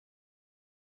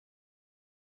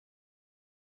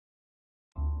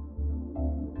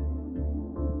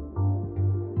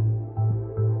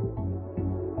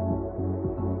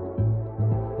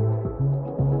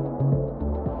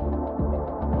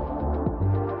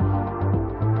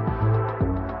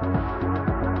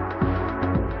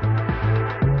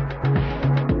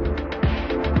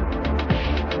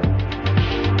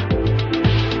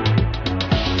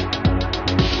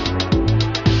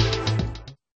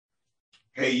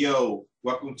yo,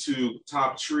 welcome to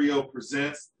Top Trio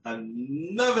Presents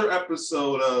another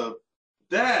episode of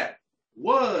That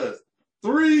Was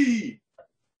Three.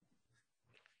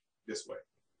 This way.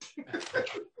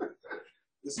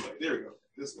 This way. There we go.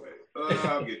 This way.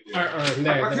 I'll get there.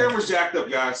 My camera's jacked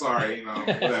up, guys. Sorry,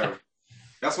 whatever.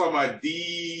 That's why my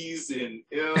D's and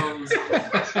M's.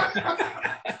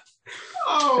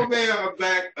 Oh man, I'm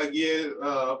back again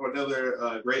for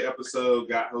another great episode.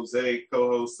 Got Jose,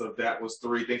 co-host of That Was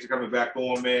Three. Thanks for coming back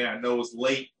on, man. I know it's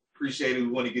late. Appreciate it. We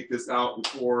want to get this out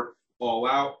before all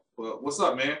out. But what's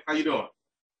up, man? How you doing?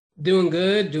 Doing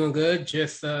good.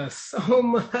 Just so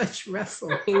much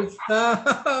wrestling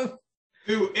stuff.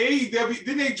 Dude, AEW,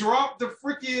 didn't they drop the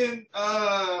freaking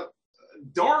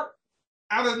Dark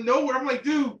out of nowhere? I'm like,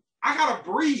 dude, I gotta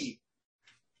breathe.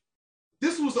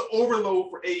 This was an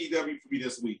overload for AEW for me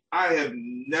this week. I have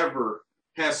never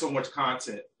had so much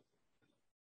content.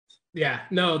 Yeah,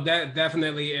 no, that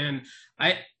definitely. And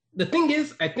the thing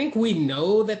is, I think we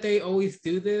know that they always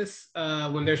do this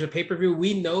when there's a pay-per-view.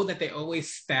 We know that they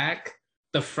always stack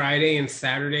the Friday and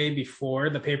Saturday before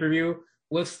the pay-per-view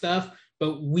with stuff,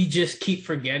 but we just keep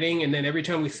forgetting. And then every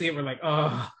time we see it, we're like,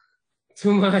 oh,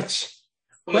 too much.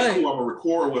 I'm like, cool, I'm going to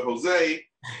record with Jose.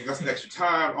 I got some extra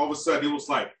time. All of a sudden, it was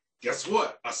like, guess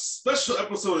what? A special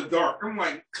episode of Dark. I'm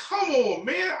like, come on,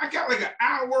 man. I got like an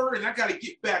hour and I got to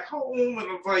get back home. And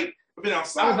I'm like, I've been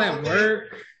outside.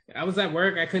 I was at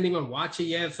work. I couldn't even watch it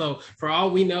yet. So for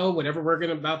all we know, whatever we're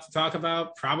about to talk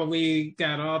about probably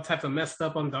got all types of messed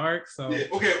up on Dark. So yeah,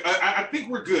 okay, I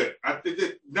think we're good. I think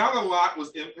that not a lot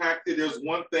was impacted. There's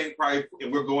one thing probably,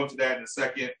 and we're going to that in a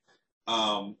second.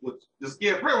 Probably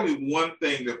only one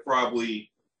thing that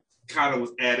probably kind of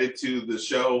was added to the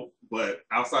show, but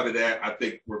outside of that, I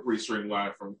think we're pretty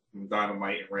streamlined from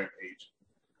Dynamite and Rampage.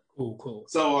 Cool.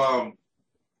 So,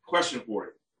 question for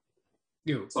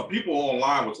you. Some people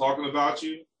online were talking about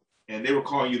you, and they were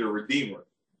calling you the Redeemer.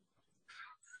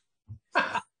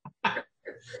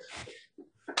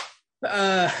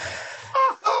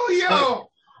 Yo!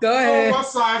 Go ahead. Oh, my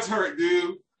sides hurt,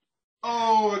 dude.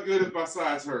 Oh my goodness, my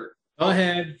sides hurt. Go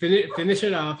ahead, finish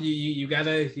it off. You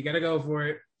gotta go for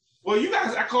it. Well, you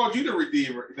guys, I called you the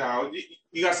Redeemer. Now,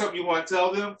 you got something you want to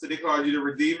tell them? So they called you the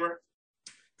Redeemer?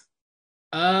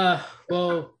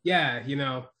 Well, yeah,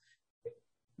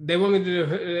 they want me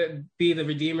to be the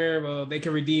Redeemer. Well, they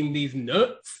can redeem these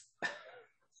nuts.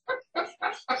 All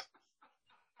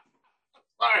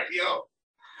right, yo.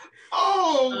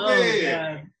 Oh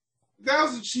man. God. That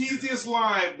was the cheesiest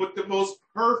line, but the most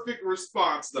perfect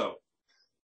response, though.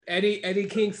 Eddie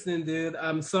Kingston, dude.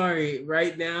 I'm sorry.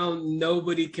 Right now,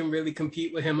 nobody can really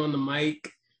compete with him on the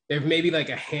mic. There's maybe like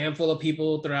a handful of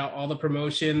people throughout all the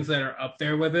promotions that are up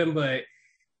there with him, but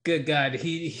good God, that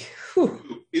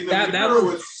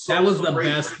was the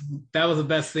best. That was the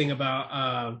best thing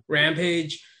about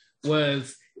Rampage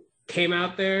was came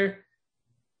out there.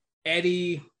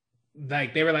 Eddie,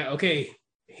 like they were like, okay,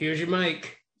 here's your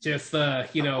mic. Just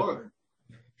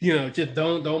just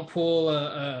don't pull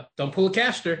a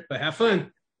caster, but have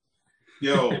fun.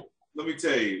 Yo, let me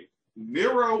tell you,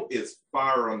 Miro is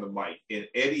fire on the mic, and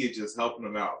Eddie is just helping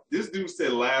him out. This dude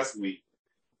said last week,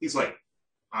 he's like,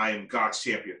 I am God's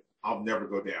champion. I'll never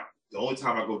go down. The only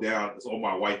time I go down is on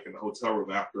my wife in the hotel room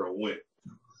after a win.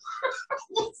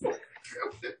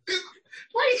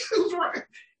 Who's right?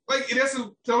 Like, that's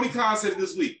what Tony Khan said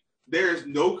this week. There is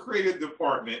no creative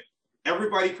department.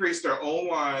 Everybody creates their own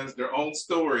lines, their own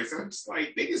stories. I'm just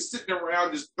like, they just sitting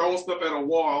around just throwing stuff at a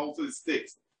wall until it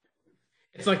sticks.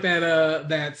 It's like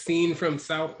that scene from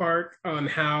South Park on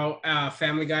how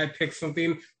Family Guy picks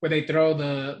something where they throw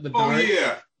the dart. Oh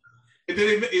yeah, and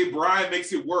then Brian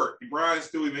makes it work. Brian's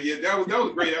doing it. Yeah, that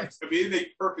was great. I mean, it made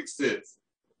perfect sense.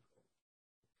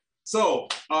 So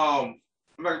I'm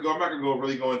not gonna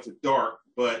really go into Dark,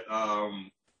 but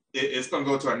it's gonna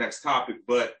go to our next topic.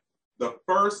 But the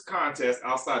first contest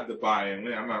outside the buy-in,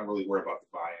 I'm not really worried about the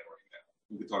buy-in right now.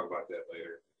 We can talk about that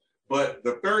later. But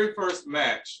the very first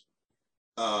match,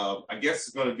 I guess,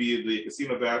 is going to be the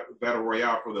Casino Battle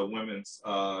Royale for the women's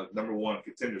 #1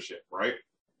 contendership, right?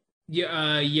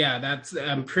 Yeah.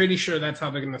 I'm pretty sure that's how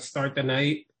they're going to start the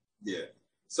night. Yeah.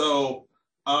 So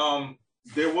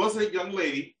there was a young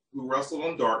lady who wrestled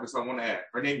on Darkness. I want to add.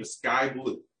 Her name is Sky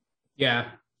Blue.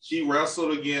 Yeah. She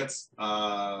wrestled against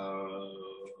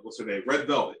what's her name? Red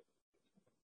Velvet.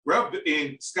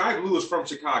 And Sky Blue is from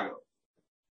Chicago.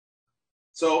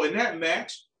 So in that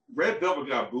match, Red Velvet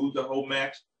got booed the whole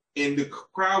match, and the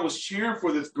crowd was cheering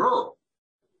for this girl.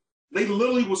 They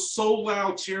literally was so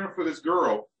loud cheering for this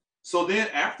girl. So then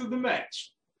after the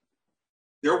match,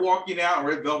 they're walking out, and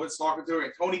Red Velvet's talking to her,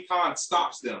 and Tony Khan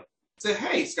stops them. Said,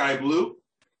 hey, Sky Blue,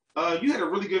 you had a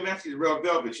really good match with Red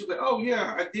Velvet. She was like, oh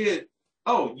yeah, I did.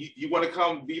 Oh, you want to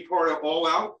come be part of All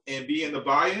Out and be in the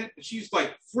buy-in? And she's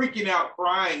like freaking out,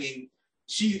 crying, and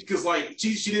because like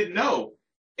she didn't know.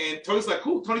 And Tony's like,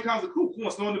 cool. Tony Khan's like, cool.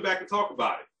 Let's go in the back and talk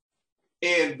about it.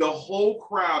 And the whole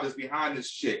crowd is behind this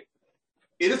chick.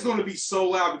 It is going to be so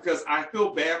loud because I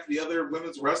feel bad for the other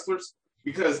women's wrestlers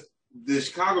because the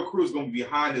Chicago crew is going to be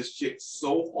behind this chick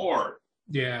so hard.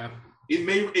 Yeah.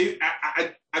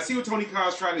 I see what Tony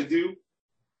Khan's trying to do,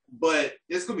 but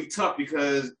it's going to be tough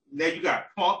because now you got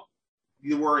Punk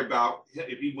you worry about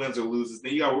if he wins or loses.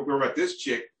 Then you got to worry about this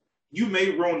chick. You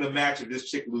may ruin the match if this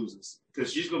chick loses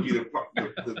because she's going to be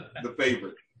the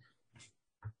favorite.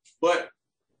 But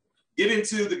get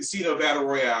into the Casino Battle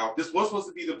Royale. This was supposed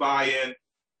to be the buy-in.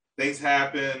 Things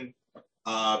happen.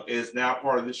 It's now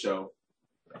part of the show,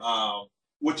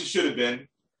 which it should have been.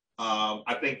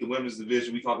 I think the women's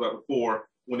division we talked about before,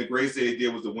 when the greatest thing they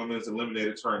did was the women's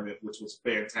eliminator tournament, which was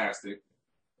fantastic.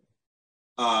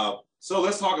 So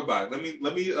let's talk about it.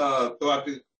 Let me throw out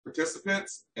the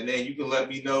participants, and then you can let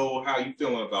me know how you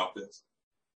feeling about this.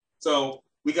 So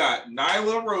we got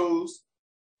Nyla Rose,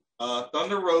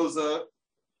 Thunder Rosa,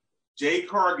 Jade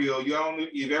Cargill. You don't know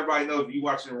if everybody knows if you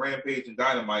watching Rampage and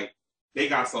Dynamite, they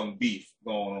got some beef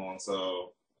going on.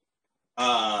 So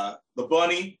the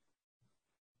Bunny,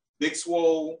 Big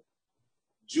Swole,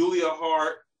 Julia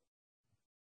Hart.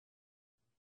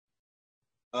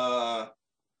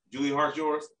 Julia Hart's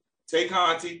yours. Tay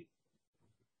Conti,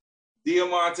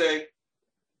 Diamante,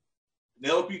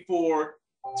 Penelope Ford.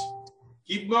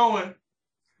 Keep going.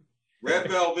 Red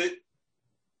Velvet.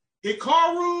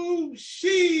 Hikaru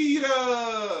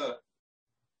Shida.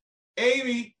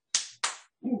 Amy.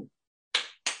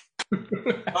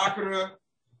 Sakura.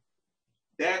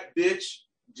 That bitch.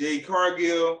 Jade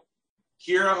Cargill.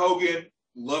 Kiera Hogan.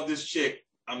 Love this chick.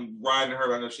 I'm riding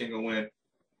her. I know she ain't gonna win.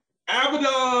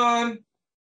 Abaddon.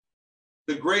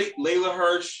 The great Layla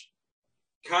Hirsch.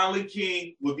 Kylie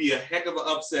King would be a heck of an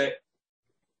upset.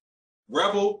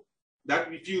 Rebel. Not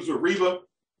to be fused with Reba.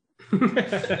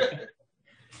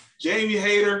 Jamie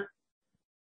Hayter.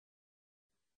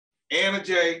 Anna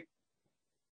Jay.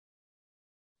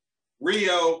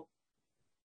 Rio.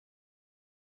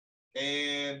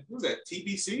 And who's that?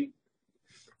 TBC?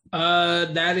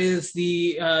 That is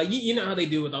the you know how they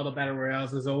do with all the battle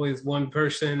royales. There's always one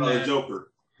person. The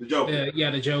Joker. The Joker.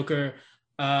 Yeah, the Joker.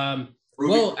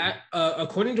 Well,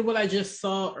 according to what I just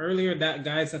saw earlier,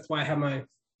 that's why I have my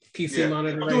PC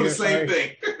monitor right here. I'm doing the same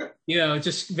thing. You know,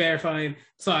 just verifying.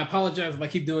 So I apologize if I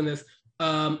keep doing this.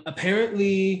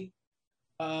 Apparently,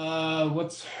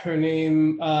 what's her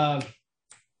name?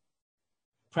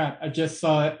 Crap, I just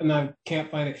saw it and I can't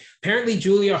find it. Apparently,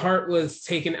 Julia Hart was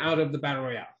taken out of the Battle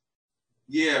Royale.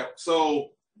 Yeah, so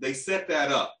they set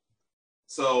that up.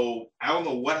 So I don't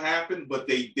know what happened, but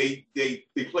they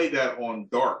played that on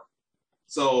Dark.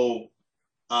 So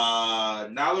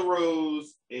Nyla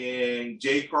Rose and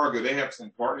Jade Cargill, they have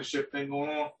some partnership thing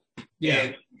going on. Yeah.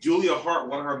 And Julia Hart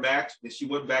won her match and she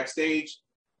went backstage.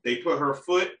 They put her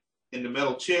foot in the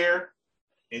metal chair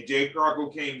and Jade Cargill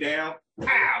came down.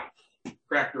 Pow!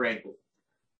 Cracked her ankle.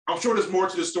 I'm sure there's more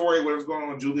to the story, what was going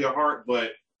on with Julia Hart,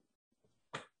 but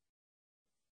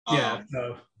yeah.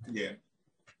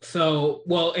 So,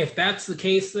 well, if that's the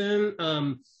case, then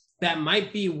that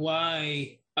might be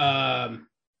why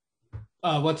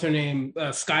what's her name,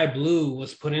 Sky Blue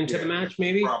was put into the match,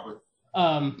 maybe. Probably.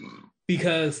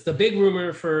 Because the big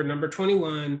rumor for number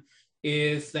 21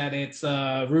 is that it's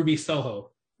Ruby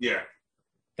Soho. Yeah.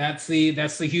 That's the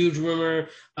huge rumor.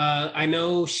 I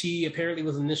know she apparently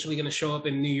was initially going to show up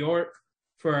in New York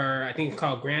for, I think it's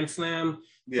called Grand Slam.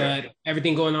 Yeah. But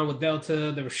everything going on with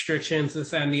Delta, the restrictions,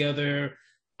 this and the other,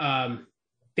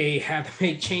 they had to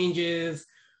make changes.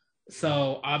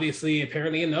 So obviously,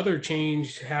 apparently another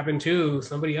change happened too.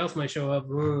 Somebody else might show up.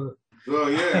 Oh,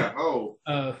 yeah. Oh.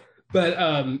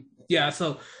 Yeah,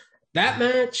 so that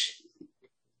match.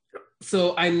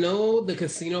 So I know the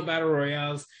Casino Battle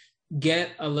Royales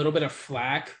get a little bit of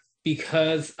flack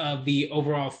because of the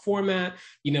overall format.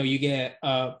 You know, you get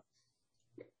 5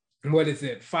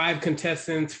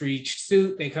 contestants for each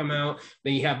suit. They come out.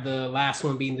 Then you have the last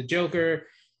one being the Joker.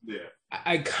 Yeah.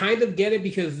 I kind of get it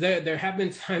because there have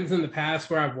been times in the past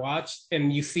where I've watched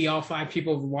and you see all 5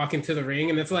 people walk into the ring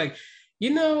and it's like, you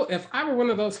know, if I were one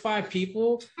of those 5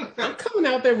 people, I'm coming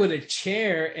out there with a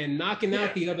chair and knocking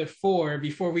out the other 4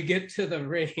 before we get to the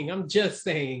ring. I'm just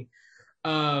saying.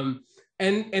 And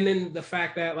then the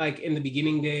fact that like in the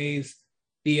beginning days,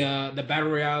 the battle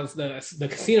royales, the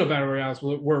casino battle royales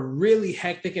were really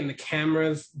hectic, and the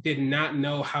cameras did not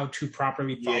know how to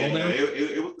properly follow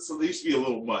them. So they used to be a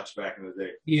little much back in the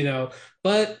day. You know,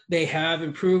 but they have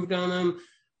improved on them.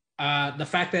 The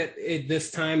fact that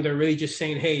this time they're really just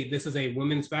saying, hey, this is a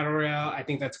women's battle royale, I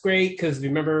think that's great, because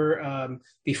remember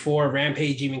before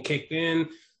Rampage even kicked in,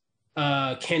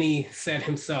 Kenny said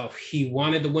himself he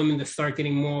wanted the women to start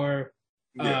getting more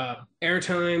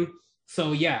airtime.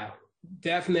 So yeah,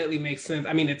 definitely makes sense.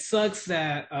 I mean, it sucks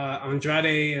that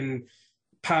Andrade and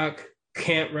Pac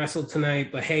can't wrestle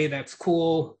tonight, but hey, that's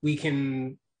cool. We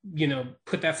can,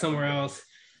 put that somewhere else.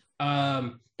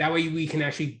 That way we can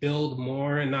actually build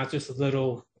more and not just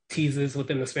little teases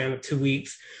within the span of 2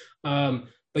 weeks. But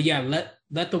yeah,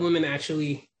 let the women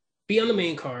actually be on the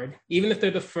main card, even if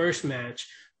they're the first match.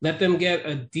 Let them get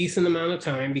a decent amount of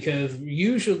time, because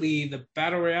usually the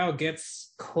battle royale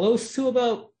gets close to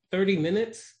about 30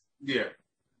 minutes. Yeah.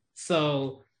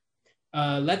 So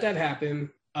let that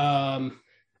happen.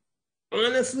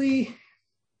 Honestly,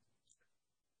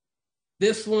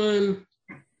 this one,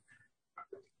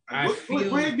 Go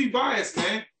ahead and be biased,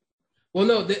 man. Well,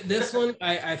 no, this one,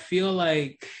 I feel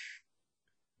like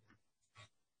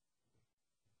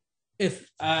if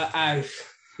I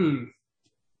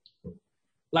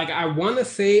want to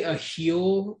say a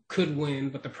heel could win,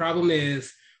 but the problem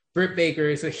is Britt Baker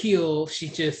is a heel.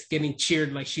 She's just getting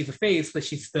cheered like she's a face, but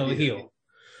she's still a heel.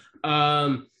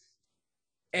 And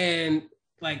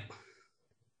like,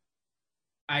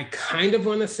 I kind of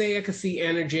want to say I could see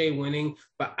Anna Jay winning,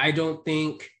 but I don't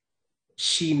think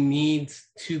she needs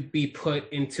to be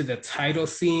put into the title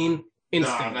scene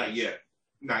instantly. No, not yet.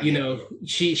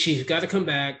 She's got to come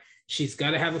back. She's got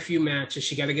to have a few matches.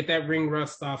 She got to get that ring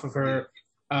rust off of her.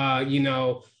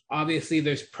 Obviously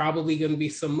there's probably going to be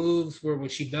some moves where when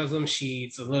she does them,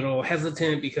 she's a little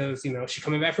hesitant because, she's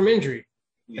coming back from injury.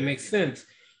 Yeah. It makes sense.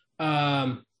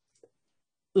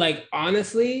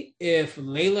 Honestly, if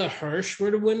Layla Hirsch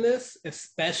were to win this,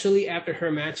 especially after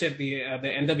her match at the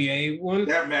NWA one,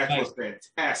 that match was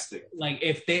fantastic.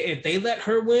 If they let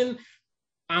her win,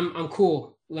 I'm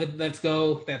cool. Let's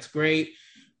go. That's great.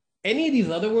 Any of these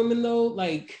other women though,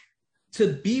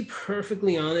 to be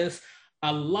perfectly honest,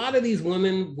 a lot of these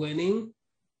women winning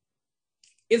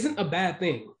isn't a bad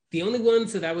thing. The only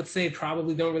ones that I would say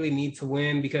probably don't really need to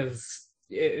win because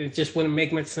it just wouldn't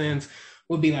make much sense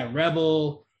would be like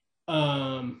Rebel.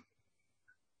 Rebel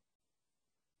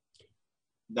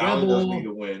doesn't need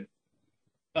to win.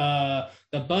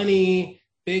 The Bunny,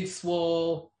 Big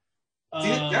Swole. See,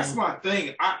 that's my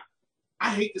thing. I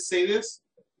hate to say this.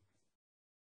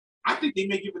 I think they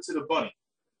may give it to the Bunny.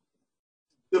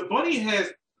 The Bunny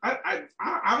has. I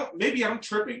don't. Maybe I'm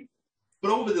tripping,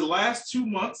 but over the last 2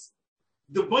 months,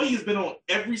 the Bunny has been on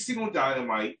every single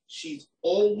Dynamite. She's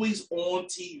always on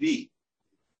TV.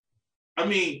 I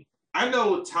mean, I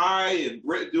know Ty and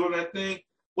Britt doing that thing,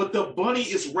 but the Bunny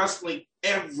is wrestling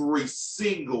every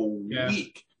single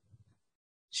week.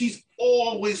 She's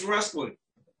always wrestling.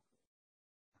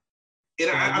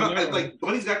 And I like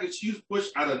Bunny's got this huge push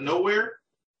out of nowhere.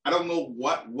 I don't know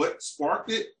what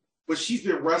sparked it, but she's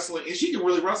been wrestling, and she can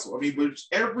really wrestle. I mean, but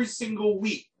every single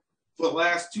week for the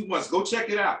last 2 months, go check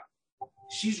it out.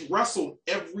 She's wrestled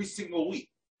every single week.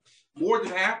 More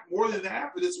than half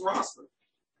of this roster.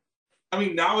 I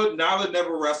mean, Nyla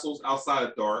never wrestles outside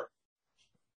of Dark.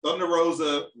 Thunder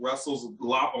Rosa wrestles a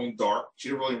lot on Dark. She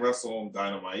didn't really wrestle on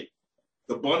Dynamite.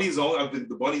 The Bunny's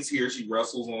here. She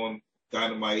wrestles on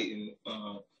Dynamite, and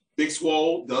Big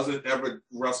Swole doesn't ever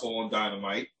wrestle on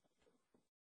Dynamite.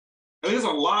 I mean, there's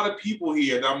a lot of people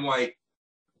here that I'm like,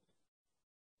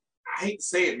 I hate to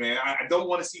say it, man. I don't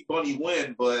want to see Bunny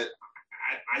win, but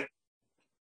I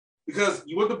because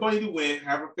you want the Bunny to win,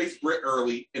 have her face Britt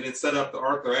early, and then set up the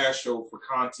Arthur Ashe show for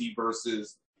Conti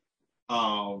versus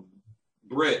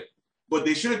Britt. But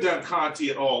they should have done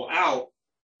Conti at All Out,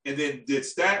 and then did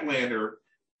Statlander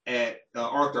at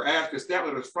Arthur Ashe, because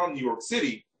Statlander's from New York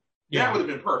City. Yeah. That would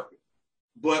have been perfect.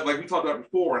 But like we talked about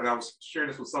before, and I was sharing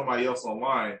this with somebody else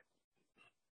online,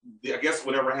 I guess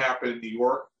whatever happened in New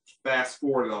York fast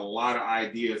forwarded a lot of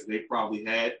ideas they probably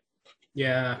had.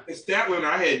 Yeah. And Statlander,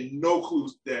 I had no clue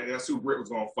that that's who Britt was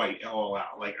going to fight All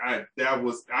Out. Like I thought it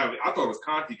was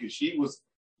Conti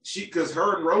because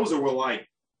her and Rosa were like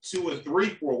 2 and 3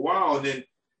 for a while, and then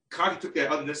Conti took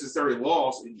that unnecessary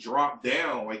loss and dropped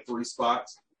down like 3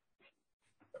 spots.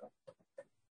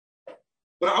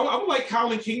 But I would like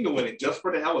Colin King to win it just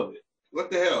for the hell of it.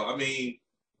 What the hell? I mean,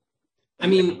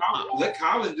 let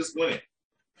Colin just win it.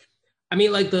 I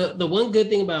mean, like the one good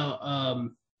thing about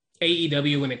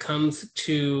AEW when it comes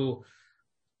to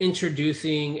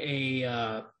introducing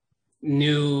a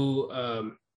new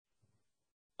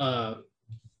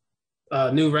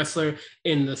new wrestler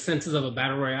in the senses of a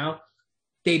battle royale,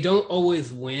 they don't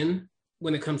always win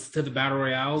when it comes to the battle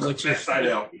royale, which is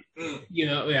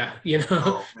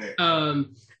Oh,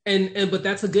 and but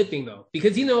that's a good thing though,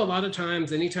 because a lot of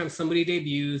times, anytime somebody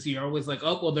debuts, you're always like,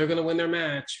 oh well, they're gonna win their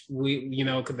match,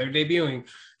 because they're debuting.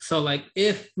 So like,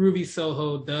 if Ruby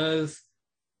Soho does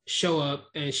show up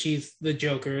and she's the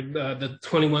Joker, the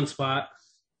 21 spot,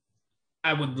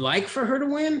 I would like for her to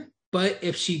win. But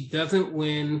if she doesn't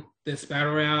win this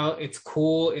battle royale, it's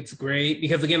cool, it's great,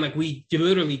 because again, like we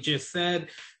literally just said,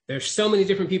 there's so many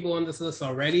different people on this list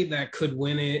already that could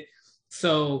win it.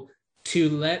 So to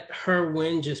let her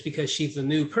win just because she's a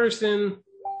new person,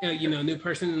 new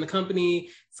person in the company,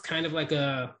 it's kind of like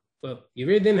well, you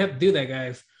really didn't have to do that,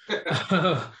 guys.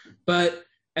 But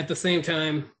at the same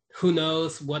time, who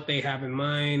knows what they have in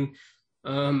mind.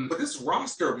 But this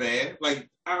roster, man, like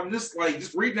I'm just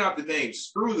reading out the names.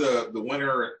 Screw the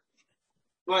winner.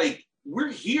 Like,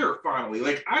 we're here finally.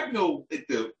 Like, I know at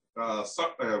the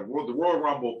Royal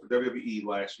Rumble for WWE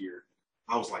last year,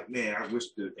 I was like, man, I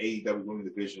wish the AEW Women's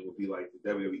Division would be like the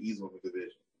WWE's Women's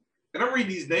Division. And I'm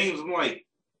reading these names, I'm like,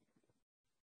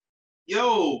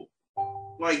 yo,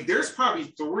 like, there's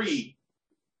probably 3,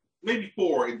 maybe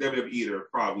 4 in WWE that are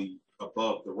probably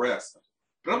above the rest.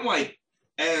 But I'm like,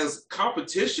 as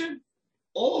competition,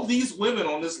 all of these women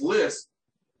on this list,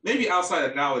 maybe outside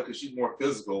of Nala because she's more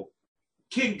physical,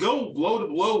 can go blow to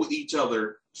blow with each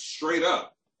other straight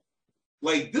up.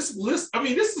 Like, this list, I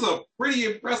mean, this is a pretty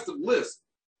impressive list.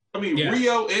 I mean, yeah.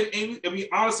 Rio and Amy, I mean,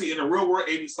 honestly, in the real world,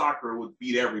 Amy Sakura would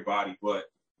beat everybody, but.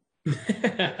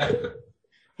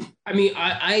 I mean,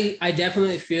 I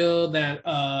definitely feel that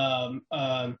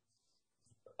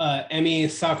Emi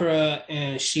Sakura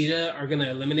and Shida are going to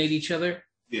eliminate each other.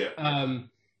 Yeah.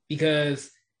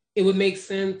 Because it would make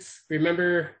sense.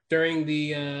 Remember, during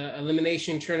the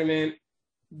elimination tournament,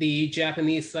 the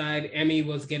Japanese side, Emi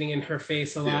was getting in her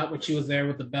face a lot when she was there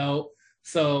with the belt.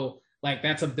 So, like,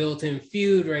 that's a built-in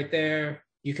feud right there.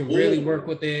 You can really work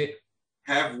with it.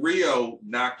 Have Rio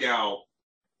knock out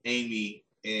Amy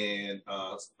and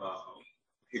Hikaru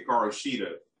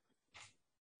Shida.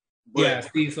 But, yeah,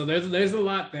 see, so there's a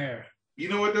lot there. You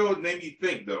know what, though? It made me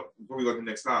think, though, before we go to the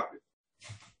next topic.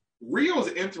 Rio's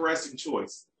an interesting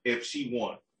choice if she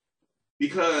won.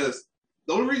 Because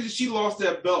the only reason she lost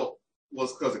that belt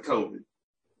was because of COVID.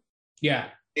 Yeah.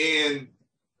 And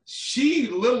she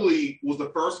literally was the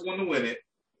first one to win it.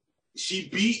 She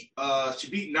beat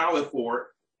Nala for it.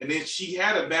 And then she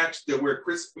had a match that where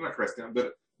Britt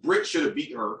should have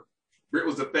beat her. Britt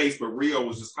was the face, but Rio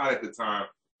was just hot at the time.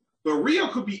 But Rio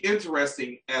could be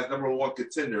interesting as #1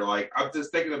 contender. Like, I'm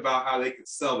just thinking about how they could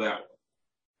sell that one.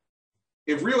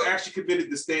 If Rio actually committed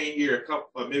to staying here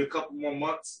maybe a couple more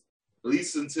months, at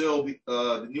least until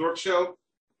the New York show,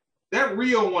 that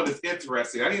Rio one is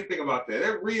interesting. I didn't think about that.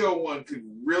 That Rio one could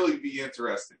really be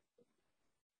interesting.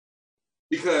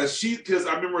 Because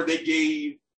I remember they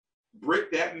gave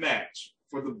Britt that match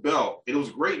for the belt. It was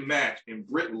a great match, and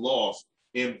Britt lost.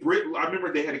 And Britt, I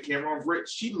remember they had a camera on Britt.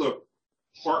 She looked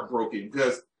heartbroken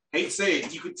because, hate to say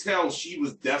it, you could tell she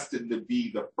was destined to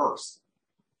be the first.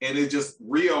 And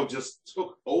Rio just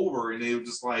took over, and it was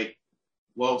just like,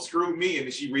 well, screw me. And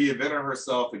then she reinvented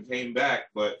herself and came back.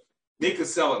 But they could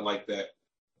sell it like that.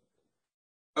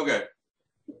 Okay.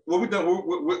 Well, we're done.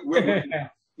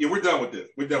 We're done with this.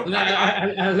 We're done with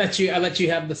it. I'll let you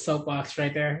have the soapbox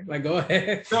right there. Like, go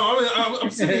ahead. No,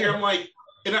 I'm sitting here. I'm like,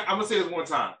 and I'm going to say this one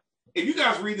time. If you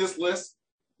guys read this list,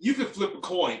 you can flip a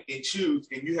coin and choose,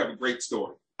 and you have a great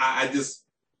story. I just...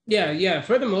 Yeah.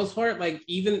 For the most part, like,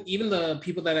 even the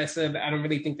people that I said I don't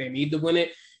really think they need to win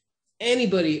it,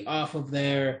 anybody off of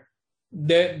there,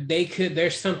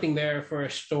 there's something there for a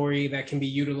story that can be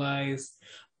utilized.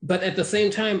 But at the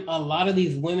same time, a lot of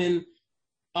these women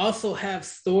also have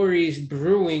stories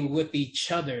brewing with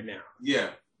each other now. Yeah.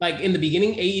 Like, in the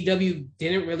beginning, AEW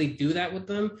didn't really do that with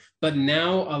them, but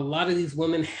now a lot of these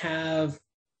women have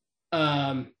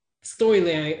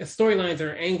storylines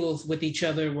or angles with each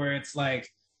other where it's like,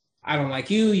 I don't like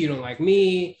you, you don't like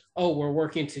me. Oh, we're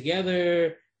working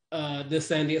together. This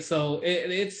and that. So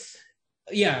it's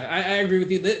yeah, I agree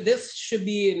with you. This should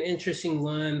be an interesting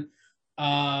one.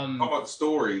 How about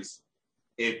stories?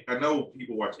 If I know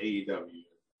people watch AEW,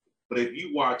 but if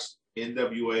you watch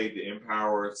NWA, the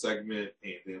Empower segment,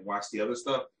 and then watch the other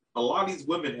stuff, a lot of these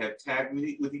women have tagged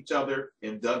with each other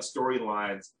and done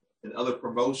storylines and other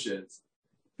promotions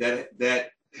that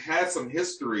has some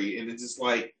history, and it's just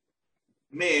like,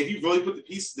 man, if you really put the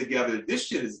pieces together, this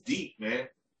shit is deep, man.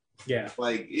 Yeah.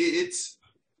 Like, it's,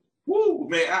 woo,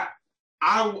 man,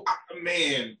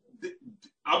 man,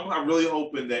 I'm really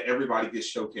hoping that everybody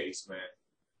gets showcased, man.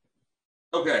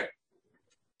 Okay.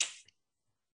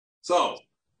 So,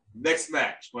 next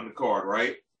match on the card,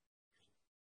 right?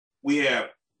 We have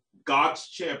God's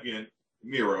champion,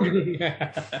 Miro.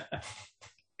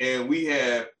 And we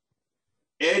have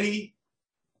Eddie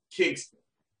Kingston.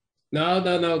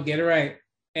 No. Get it right.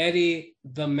 Eddie,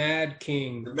 the Mad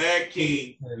King. The Mad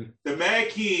King. Kingston. The Mad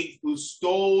King who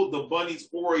stole the Bunny's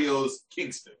Oreos,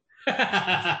 Kingston.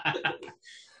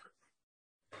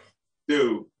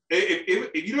 Dude,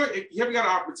 if you haven't got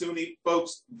an opportunity,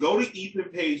 folks, go to Ethan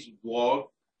Page's blog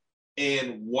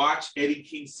and watch Eddie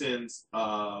Kingston's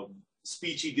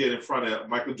speech he did in front of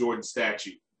Michael Jordan's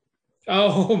statue.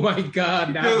 Oh my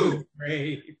God, that was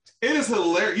great. It is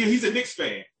hilarious. He's a Knicks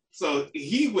fan, so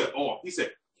he went off. He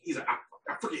said,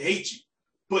 I freaking hate you,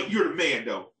 but you're the man,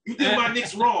 though. You did my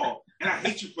Knicks wrong, and I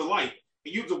hate you for life.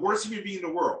 And you're the worst human being in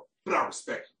the world, but I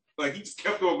respect you. Like, he just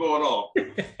kept on going off.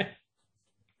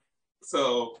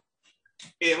 So,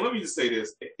 and let me just say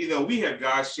this. We have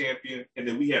God's champion, and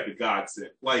then we have the Godsend.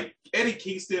 Like, Eddie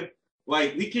Kingston,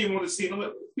 like, he came on the scene.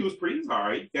 He's all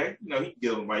right. Okay? He can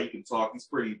get on the mic, he can talk. He's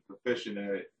pretty proficient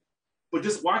at it. But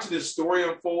just watching this story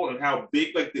unfold and how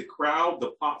big, like, the crowd,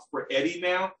 the pops for Eddie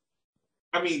now,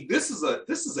 I mean, this is a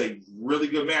really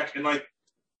good match. And, like,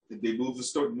 they moved the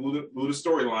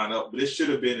storyline up, but it should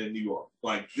have been in New York.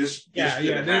 Like, this should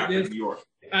have happened in New York.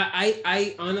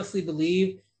 I honestly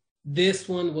believe this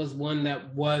one was one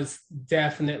that was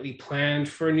definitely planned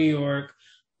for New York.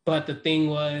 But the thing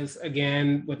was,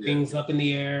 again, with things up in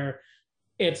the air,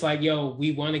 it's like, yo,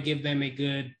 we want to give them a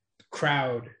good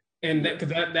crowd. And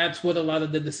that's what a lot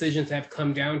of the decisions have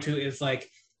come down to, is like,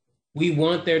 we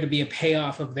want there to be a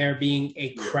payoff of there being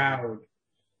a crowd.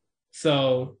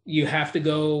 So you have to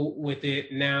go with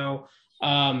it now.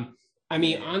 I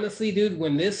mean, honestly, dude,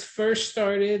 when this first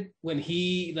started, when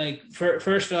he, like,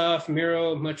 first off,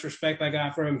 Miro, much respect I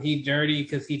got for him. He dirty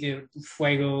because he did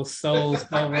Fuego so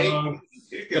wrong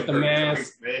with the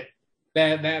mask.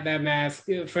 That mask.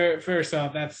 First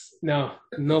off, that's no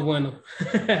bueno.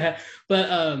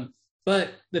 But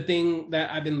the thing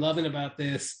that I've been loving about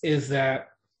this is that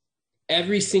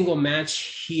every single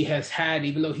match he has had,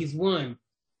 even though he's won,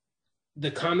 the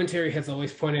commentary has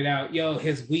always pointed out, yo,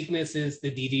 his weakness is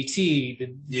the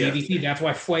DDT. DDT, that's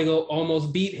why Fuego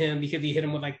almost beat him, because he hit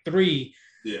him with like 3.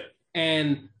 Yeah.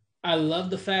 And I love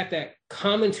the fact that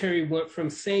commentary went from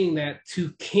saying that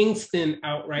to Kingston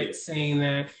outright saying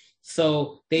that.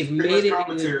 So they've made it a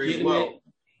legitimate.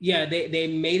 Yeah, they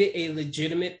made it a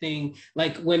legitimate thing.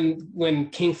 Like when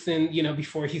Kingston,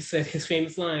 before he said his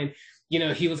famous line,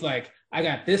 he was like, I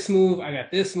got this move, I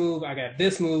got this move, I got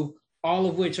this move, all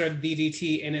of which are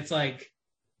DDT. And it's like,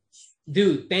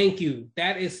 dude, thank you.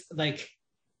 That is like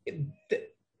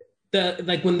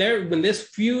when this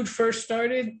feud first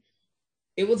started,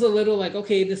 it was a little like,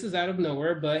 okay, this is out of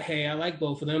nowhere, but hey, I like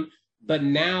both of them. But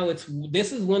now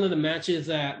this is one of the matches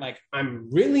that, like, I'm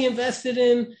really invested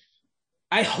in.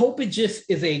 I hope it just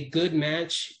is a good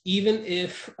match, even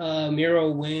if Miro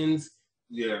wins.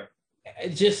 Yeah.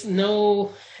 Just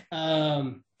know,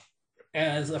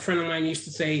 as a friend of mine used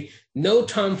to say, no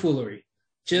tomfoolery.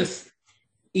 Just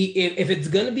if it's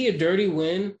gonna be a dirty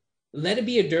win, let it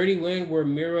be a dirty win where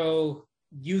Miro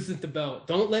uses the belt.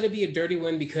 Don't let it be a dirty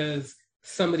win because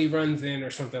somebody runs in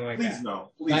or something like that.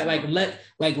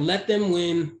 Let them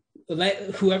win. Let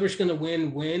whoever's gonna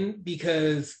win,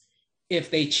 because if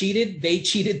they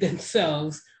cheated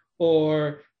themselves,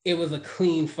 or it was a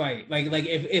clean fight. Like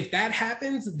if that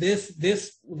happens, this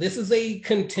is a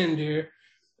contender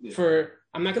for,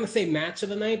 I'm not gonna say match of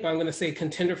the night, but I'm gonna say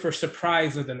contender for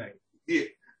surprise of the night. Yeah.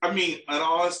 I mean, in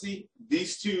honesty,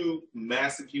 these two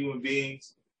massive human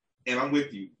beings, and I'm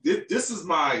with you. This is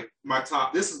my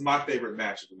top. This is my favorite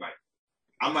match of the night.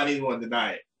 I'm not even going to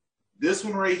deny it. This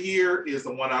one right here is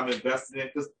the one I'm invested in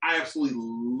because I absolutely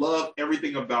love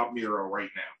everything about Miro right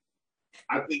now.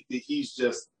 I think that he's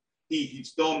just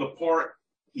he's throwing the part.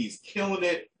 He's killing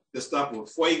it. The stuff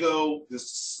with Fuego,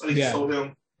 showed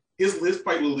him his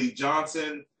fight with Lee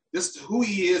Johnson. This is who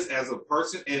he is as a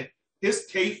person, and his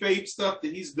kayfabe stuff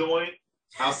that he's doing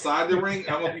outside the ring.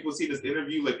 I don't know if people see this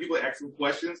interview. Like, people ask him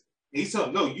questions. And he's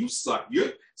telling them, no, you suck.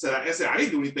 I said, I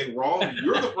didn't do anything wrong.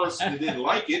 You're the person that didn't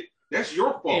like it. That's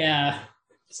your fault. Yeah.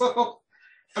 So,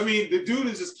 I mean, the dude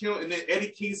is just killing. And then Eddie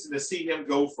Kingston, to see him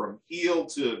go from heel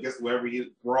to, I guess, wherever he is,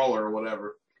 brawler or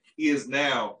whatever he is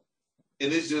now.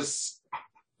 And it's just,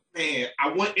 man,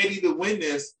 I want Eddie to win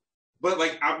this. But,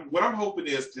 like, what I'm hoping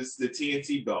is just the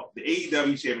TNT belt. The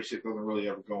AEW championship doesn't really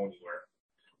ever go anywhere.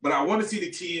 But I want to see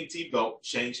the TNT belt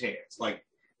change hands. Like,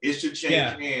 it should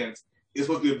change hands. It's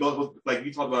what the belt was, like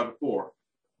you talked about before.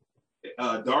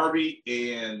 Darby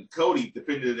and Cody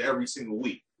defended it every single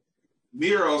week.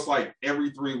 Miro's like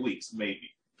every 3 weeks, maybe.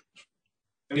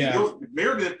 I mean,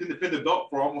 Miro didn't defend the belt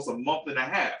for almost a month and a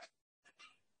half.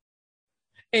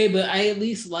 Hey, but I at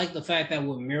least like the fact that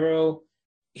with Miro,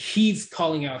 he's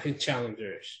calling out his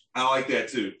challengers. I like that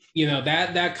too. You know,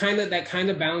 that kind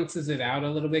of balances it out a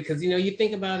little bit, because, you know, you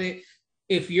think about it,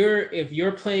 if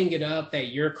you're playing it up that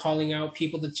you're calling out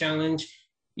people to challenge,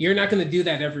 you're not going to do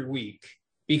that every week,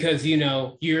 because, you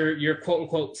know, you're quote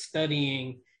unquote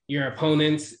studying your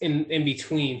opponents in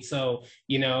between. So,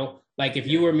 you know, like if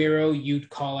you were Miro, you'd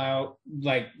call out,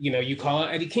 like, you know, you call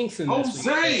out Eddie Kingston.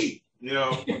 Jose! You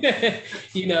know,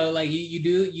 you know, like you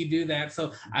do that.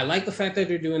 So I like the fact that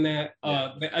they're doing that.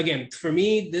 Again, for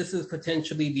me, this is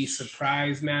potentially the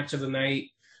surprise match of the night.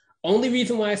 Only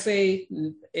reason why I say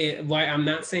why I'm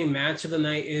not saying match of the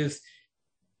night is,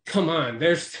 come on,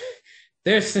 there's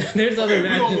other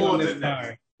matches on this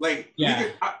card. Like, yeah,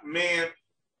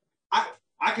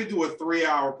 I could do a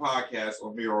 3-hour podcast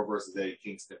on Miro versus Eddie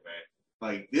Kingston, man.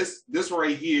 Like this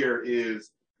right here is,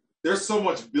 there's so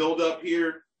much build up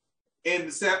here. And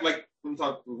the set, like we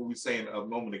were saying a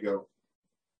moment ago,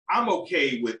 I'm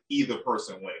okay with either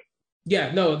person winning.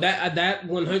 Yeah, no, that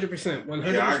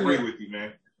 100%. Yeah, I agree with you,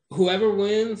 man. Whoever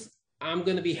wins, I'm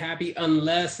gonna be happy,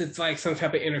 unless it's like some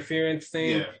type of interference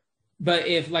thing. Yeah. But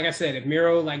if, like I said, if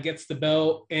Miro like gets the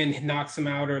belt and knocks him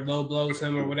out or low blows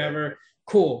him or whatever,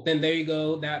 cool. Then there you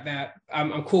go. That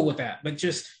I'm cool with that. But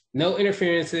just no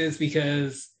interferences,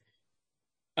 because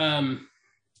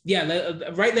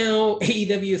right now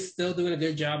AEW is still doing a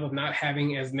good job of not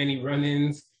having as many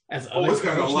run-ins as other. Oh, it's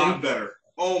gotten a lot better.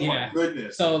 Oh my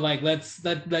goodness. So like let's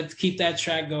keep that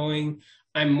track going.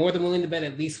 I'm more than willing to bet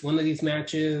at least one of these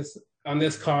matches on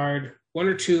this card. 1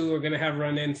 or 2 are gonna have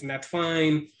run-ins, and that's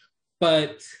fine.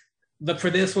 But for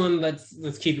this one,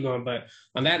 let's keep it going. But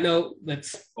on that note,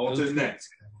 let's on to the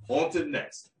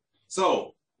next.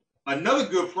 So another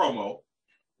good promo,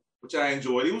 which I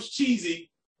enjoyed. It was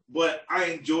cheesy, but I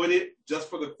enjoyed it just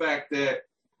for the fact that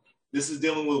this is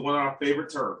dealing with one of our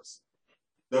favorite terms,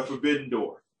 the Forbidden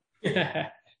Door.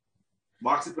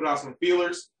 Moxley put out some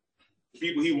feelers. The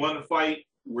people he wanted to fight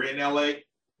were in LA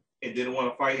and didn't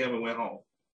want to fight him and went home.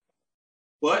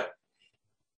 But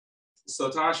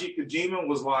Satoshi Kojima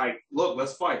was like, look,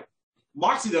 let's fight.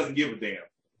 Moxley doesn't give a damn.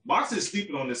 Moxley is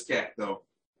sleeping on this cat, though.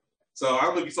 So I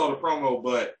don't know if you saw the promo,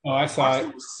 but I saw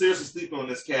Moxley was seriously sleeping on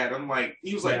this cat. I'm like,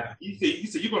 he was like, he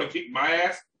said, you're going to kick my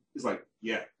ass? He's like,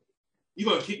 yeah. You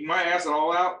going to kick my ass at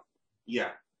All Out?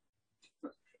 Yeah.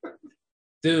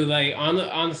 Dude, like,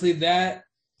 honestly,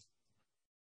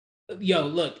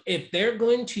 look, if they're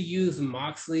going to use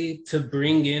Moxley to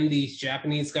bring in these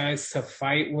Japanese guys to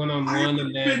fight one-on-one,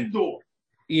 and then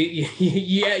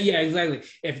yeah, exactly.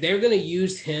 If they're going to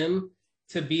use him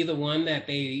to be the one that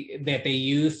they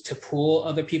use to pull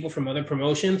other people from other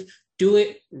promotions, do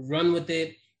it, run with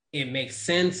it. It makes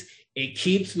sense. It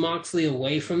keeps Moxley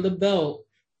away from the belt,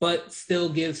 but still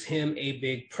gives him a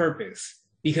big purpose.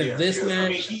 Because this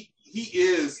match, I mean, he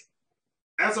is,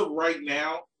 as of right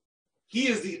now, he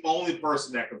is the only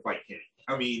person that can fight Kenny.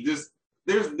 I mean, there's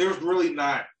really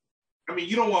not. I mean,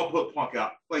 you don't want to put Punk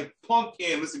out. Like Punk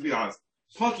and, let's be honest,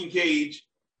 Punk and Cage,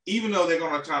 even though they're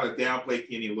going to try to downplay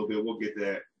Kenny a little bit, we'll get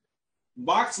that.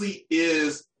 Moxley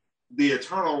is the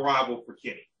eternal rival for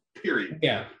Kenny, period.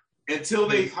 Yeah. Until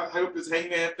they hype up this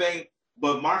Hangman thing,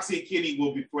 but Moxley and Kenny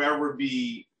will forever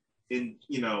be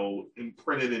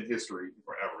imprinted in history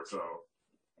forever. So,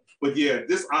 but yeah,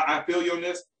 I feel you on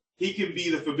this. He can be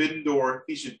the Forbidden Door.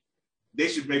 They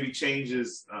should maybe change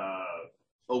his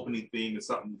opening theme to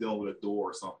something dealing with a door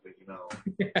or something, you know.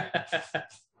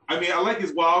 I mean, I like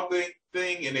his Wild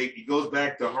thing, and it goes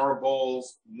back to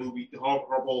Hardball's movie,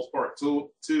 Hardball's Part 2.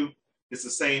 It's the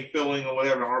same feeling or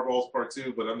whatever, Hardball's Part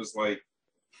 2, but I'm just like,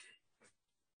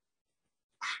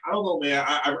 I don't know, man.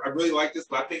 I really like this,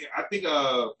 but I think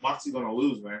Moxie's gonna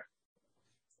lose, man.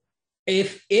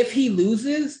 If he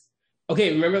loses,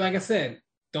 okay, remember, like I said,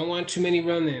 don't want too many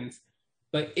run-ins.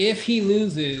 But if he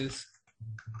loses,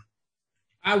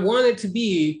 I want it to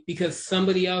be because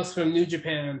somebody else from New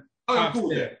Japan. I'm cool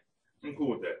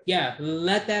with that. Yeah,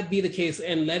 let that be the case,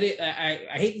 and let it.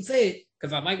 I hate to say it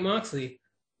because I like Moxley,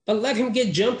 but let him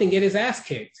get jumped and get his ass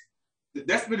kicked.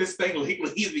 That's been his thing.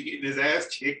 He's been getting his ass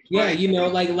kicked. Yeah,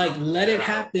 like let it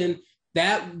happen.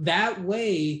 That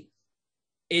way,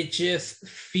 it just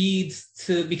feeds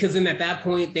to, because then at that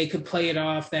point they could play it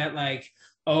off that like,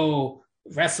 oh,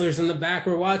 wrestlers in the back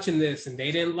were watching this and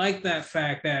they didn't like that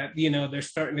fact that, they're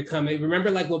starting to come in.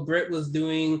 Remember like what Britt was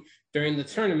doing during the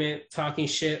tournament, talking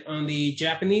shit on the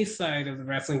Japanese side of the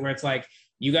wrestling, where it's like,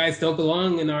 you guys don't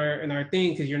belong in our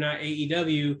thing because you're not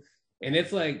AEW. And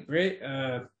it's like, Britt,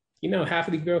 half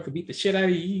of these girls could beat the shit out of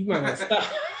you. You might want to stop.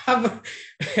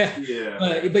 Yeah.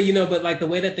 But like the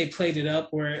way that they played it up,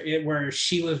 where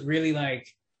she was really like,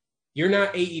 you're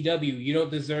not AEW. You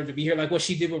don't deserve to be here. Like what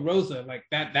she did with Rosa. Like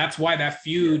that. That's why that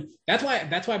feud. That's why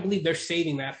I believe they're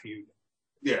saving that feud.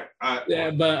 Yeah.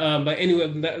 But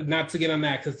anyway, not to get on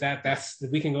that because that's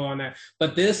we can go on that.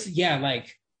 But this, yeah,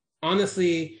 like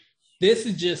honestly, this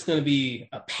is just going to be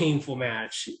a painful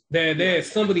match.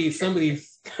 There's somebody's gonna.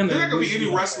 There's not gonna be any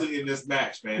wrestling in this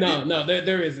match, man. No,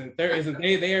 there isn't. There isn't.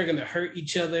 They are gonna hurt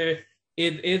each other.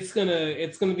 It's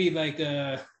gonna be like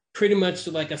pretty much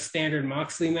like a standard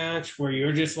Moxley match where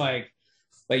you're just like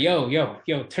yo,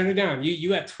 turn it down.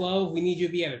 You at 12, we need you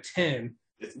to be at a 10.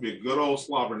 It's gonna be a good old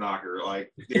slobber knocker.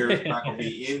 Like there's not gonna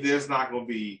be there's not gonna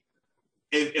be.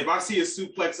 If I see a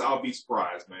suplex, I'll be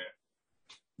surprised, man.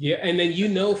 Yeah, and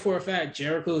then for a fact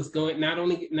Jericho is going. Not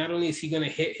only is he going to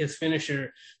hit his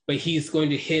finisher, but he's going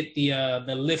to hit the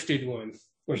lifted one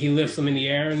where he lifts them in the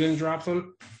air and then drops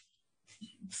them.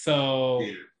 So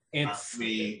it's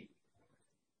the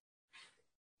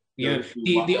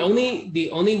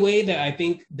only way that I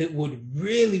think that would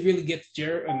really get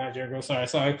Jericho. Sorry,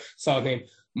 saw his name.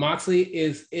 Moxley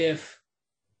is if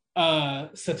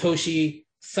Satoshi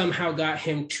somehow got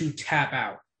him to tap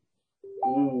out.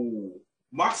 Ooh.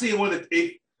 Moxley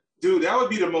dude, that would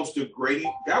be the most degrading.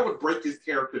 That would break his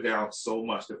character down so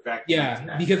much. The fact,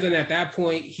 because then at that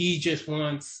point he just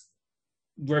wants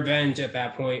revenge. At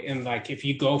that point, and like if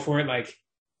you go for it, like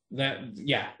that,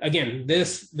 yeah. Again,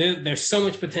 there's so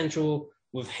much potential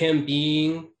with him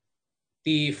being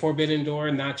the Forbidden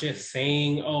Door, not just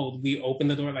saying, "Oh, we open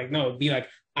the door." Like, no, be like,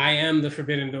 "I am the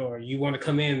Forbidden Door. You want to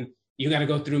come in? You got to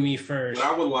go through me first." But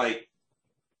I would like.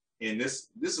 And this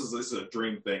is a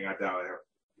dream thing. I doubt it.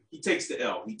 He takes the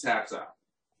L. He taps out.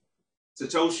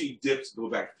 Satoshi dips to go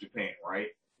back to Japan, right?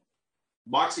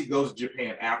 Moxley goes to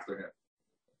Japan after him.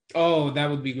 Oh, that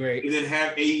would be great. And then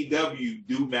have AEW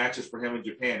do matches for him in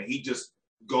Japan. And he just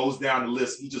goes down the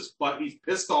list. He's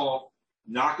pissed off,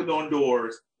 knocking on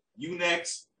doors. You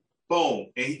next,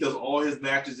 boom. And he does all his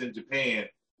matches in Japan,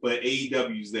 but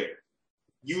AEW's there.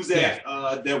 Use that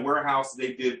warehouse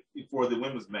they did before the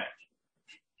women's match.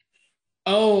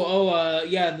 The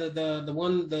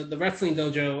one, the wrestling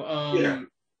dojo.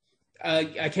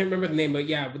 I can't remember the name, but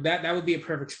that would be a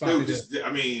perfect spot. He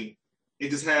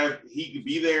could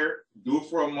be there, do it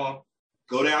for a month,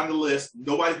 go down the list.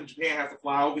 Nobody from Japan has to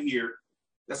fly over here.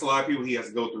 That's a lot of people he has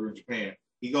to go through in Japan.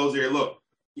 He goes there, look,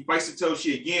 he fights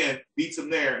Satoshi again, beats him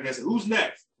there, and then says, "Who's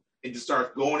next?" And just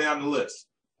starts going down the list.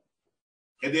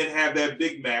 And then have that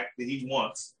big match that he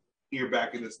wants here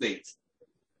back in the States.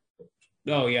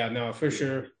 Oh, yeah, no, for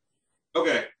sure.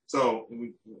 Okay, so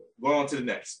we go on to the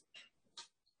next.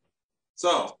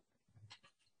 So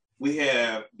we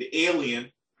have the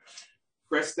alien,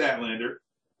 Chris Statlander.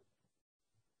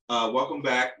 Welcome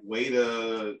back. Way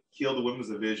to kill the women's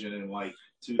division in like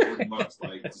 2-3 months.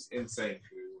 Like, it's insane.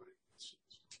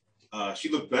 She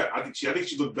looked better. I think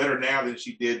she looked better now than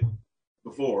she did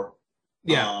before.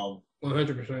 Yeah,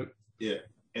 100%. Yeah,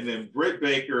 and then Britt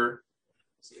Baker.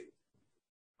 Let's see.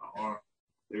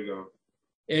 There you go.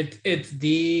 It's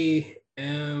D. No,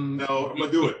 I'm gonna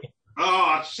do it.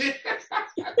 Oh shit!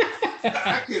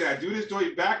 How can I do this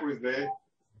joint backwards, man?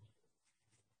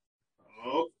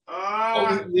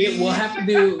 We'll have to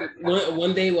do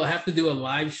one day. We'll have to do a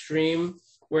live stream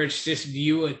where it's just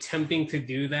you attempting to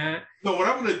do that. No, what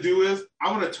I'm gonna do is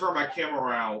I'm gonna turn my camera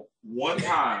around one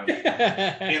time,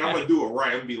 and I'm gonna do it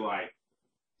right. I'm gonna be like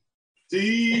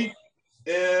D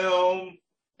M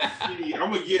C.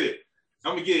 I'm gonna get it.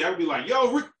 I'm gonna be like,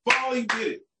 yo, Rick Foley did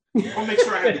it. I'm gonna make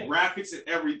sure I have the graphics and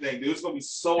everything, dude. It's gonna be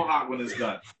so hot when it's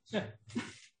done.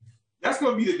 That's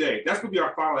gonna be the day. That's gonna be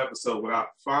our final episode without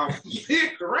final. Yeah,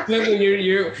 correct.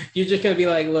 You're just gonna be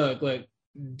like, look,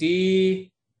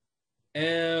 D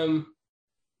M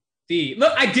D.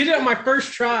 Look, I did it on my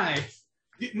first try.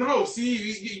 No,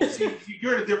 see,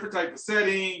 you're in a different type of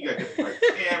setting. You got a different type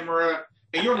of camera,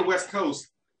 and you're on the West Coast.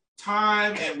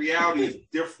 Time and reality is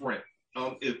different.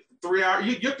 3 hours,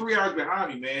 you're 3 hours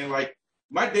behind me, man. Like,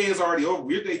 my day is already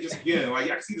over. Your day just beginning. Like,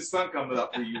 I can see the sun coming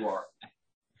up where you are.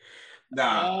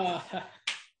 Nah.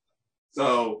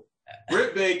 So,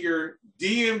 Britt Baker,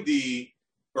 DMD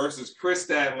versus Chris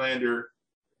Statlander.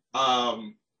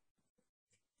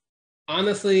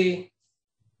 Honestly,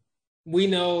 we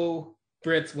know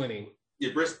Britt's winning.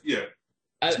 Yeah, Britt's, yeah.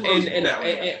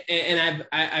 And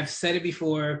I've said it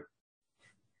before.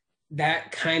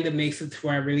 That kind of makes it to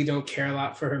where I really don't care a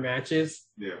lot for her matches.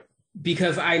 Yeah.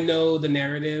 Because I know the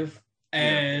narrative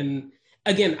and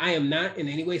again, I am not in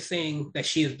any way saying that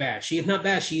she is bad. She is not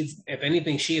bad. She's, if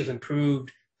anything, she has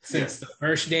improved since the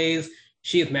first days.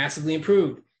 She has massively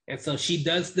improved. And so she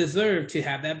does deserve to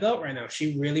have that belt right now.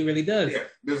 She really, really does.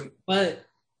 Yeah. But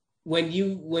when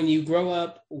you grow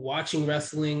up watching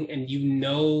wrestling and you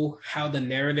know how the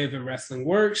narrative in wrestling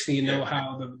works, you know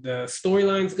how the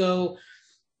storylines go,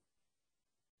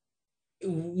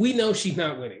 we know she's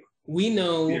not winning. We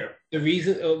know the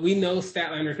reason. We know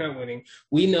Statlander's not winning.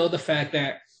 We know the fact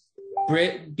that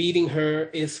Britt beating her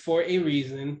is for a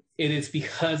reason. It is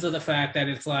because of the fact that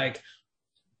it's like,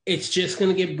 it's just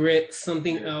going to give Britt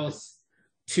something else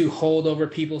to hold over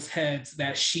people's heads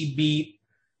that she beat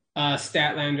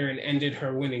Statlander and ended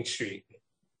her winning streak.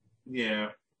 Yeah.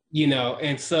 You know,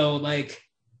 and so like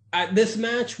this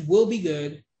match will be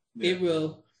good. Yeah. It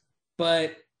will,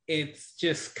 but it's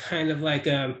just kind of like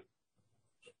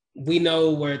we know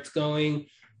where it's going.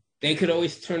 They could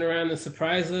always turn around and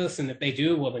surprise us, and if they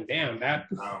do, well then damn that.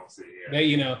 I don't see it. That,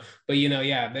 you know, but you know,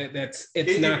 yeah, that's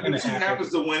it's not going to happen. If she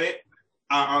happens to win it,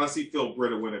 I honestly feel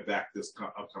Britt will win it back this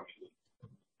upcoming week.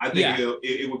 I think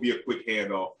it would be a quick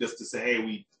handoff just to say, hey,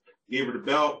 we gave her the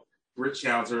belt. Britt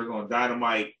challenged her on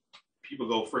Dynamite. People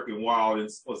go freaking wild.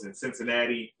 It was in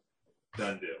Cincinnati.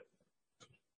 Done deal.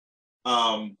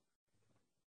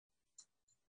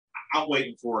 I'm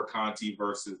waiting for a Conti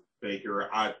versus Baker.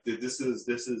 This is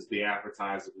the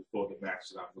appetizer before the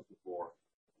match that I'm looking for.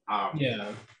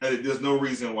 There's no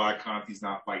reason why Conti's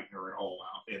not fighting her at all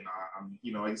out. And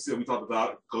you know, like you said, we talked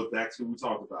about, goes back to what we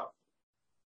talked about.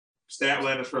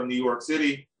 Statlander's from New York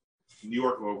City, New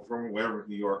York, or from wherever,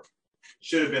 New York.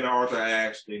 Should have been Arthur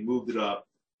Ashe. They moved it up.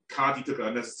 Conti took an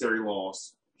unnecessary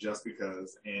loss just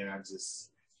because, and I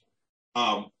just,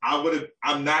 I'm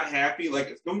not happy.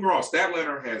 Like, don't get me wrong,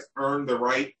 Statlander has earned the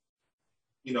right,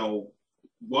 you know,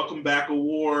 welcome back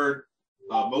award,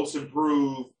 most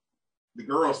improved. The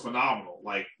girl's phenomenal,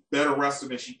 like better wrestler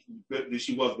than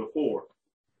she was before.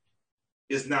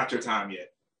 It's not your time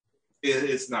yet.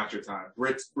 It's not your time.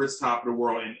 Britt's top of the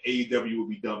world, and AEW will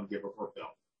be dumb to give her her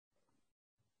belt.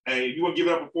 Hey, if you want to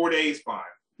give it up for 4 days, fine.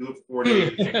 Do it for 4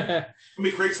 days. Let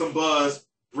me create some buzz.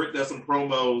 Britt does some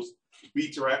promos.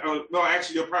 Beat her. No,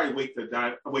 actually, you'll probably wait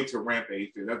to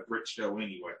Rampage. That's Britt's show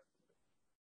anyway.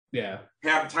 Yeah.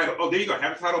 Have the title. Oh, there you go.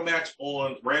 Have a title match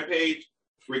on Rampage.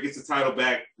 Where he gets the title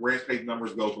back, Rampage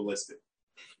numbers go ballistic.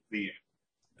 The end.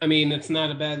 I mean, it's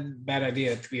not a bad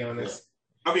idea, to be honest.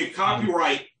 Yeah. I mean,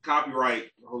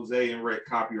 copyright, Jose and Rick,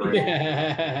 copyright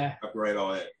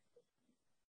all that.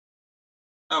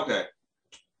 Okay.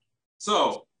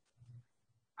 So,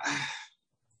 I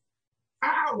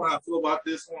don't know how I feel about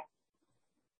this one.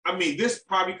 I mean, this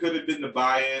probably could have been the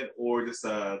buy-in or just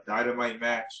a Dynamite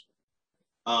match.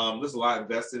 There's a lot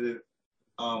invested in it.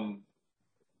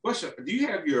 Question: do you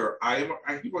have your? I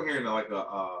keep on hearing like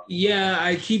a. Yeah,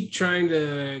 I keep trying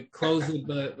to close it,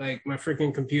 but like my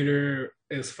freaking computer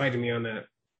is fighting me on that.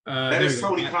 That is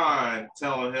Tony Khan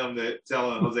telling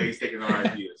Jose he's taking our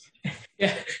ideas.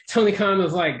 Yeah, Tony Khan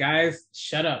was like, "Guys,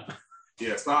 shut up."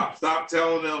 Yeah, stop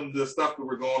telling them the stuff that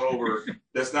we're going over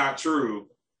that's not true.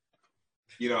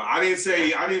 You know, I didn't say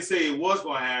it was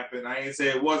going to happen. I didn't say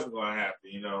it wasn't going to happen.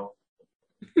 You know.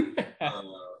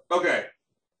 Okay.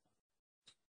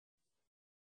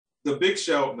 The Big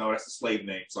Show, no, that's a slave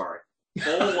name, sorry.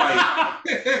 Paul White.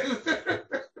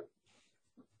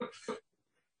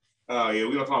 Oh, yeah,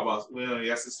 we don't talk about,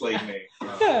 that's a slave name.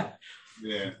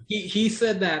 Yeah. He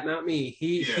said that, not me.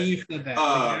 He said that. The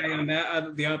guy on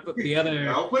that, the other.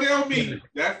 Don't put it on me.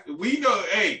 We know,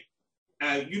 hey,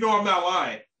 you know I'm not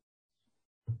lying.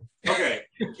 Okay,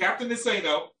 Captain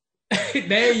Insano.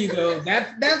 There you go.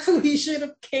 That's who he should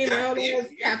have came out as,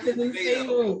 Captain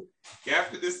Insano.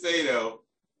 Captain Insano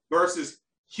versus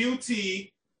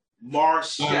QT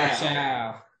Marshall.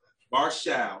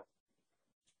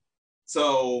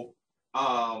 So,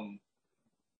 I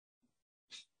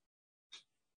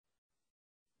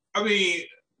mean,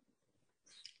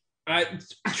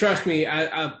 trust me.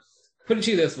 I put it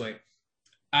to you this way.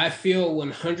 I feel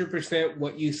 100%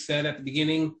 what you said at the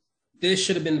beginning. This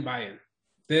should have been the buy-in.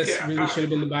 This really should have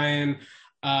been the buy-in,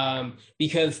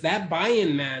 because that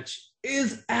buy-in match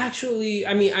is actually.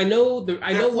 I mean, I know what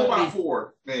 4x4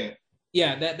 man.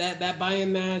 Yeah, that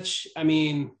buy-in match. I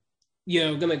mean, you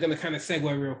know, gonna kind of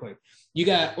segue real quick. You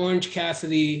got Orange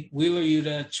Cassidy, Wheeler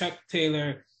Yuta, Chuck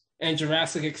Taylor, and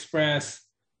Jurassic Express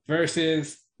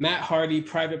versus Matt Hardy,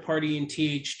 Private Party, and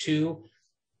TH2.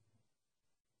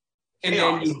 And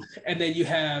then you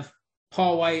have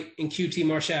Paul White and QT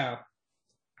Marshall.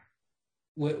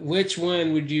 Which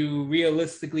one would you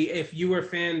realistically, if you were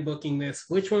fan booking this,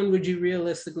 which one would you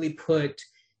realistically put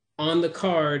on the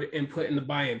card and put in the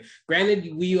buy-in.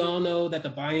 Granted, we all know that the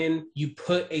buy-in, you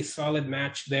put a solid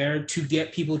match there to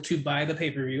get people to buy the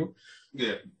pay-per-view.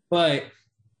 Yeah. But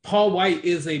Paul White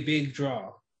is a big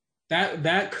draw.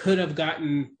 That could have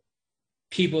gotten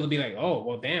people to be like, oh,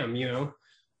 well, damn, you know.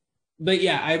 But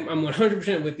yeah, I'm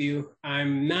 100% with you.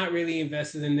 I'm not really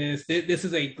invested in this. This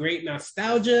is a great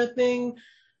nostalgia thing,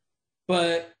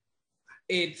 but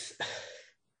it's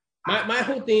my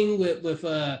whole thing with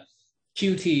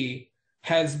QT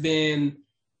has been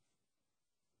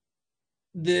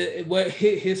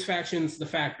his faction's the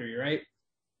Factory, right?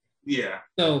 Yeah.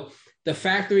 So the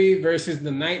Factory versus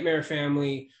the Nightmare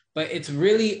Family, but it's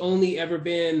really only ever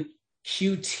been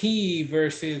QT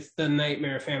versus the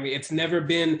Nightmare Family. It's never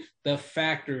been the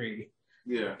Factory.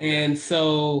 Yeah. And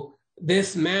so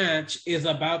this match is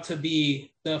about to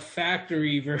be the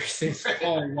Factory versus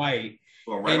Paul White.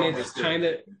 Well, right, and it's kind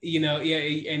of, you know, yeah,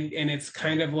 and it's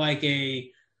kind of like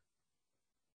a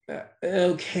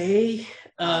okay.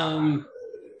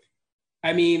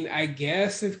 I mean, I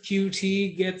guess if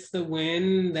QT gets the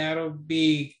win, that'll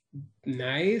be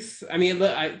nice. I mean,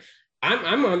 look,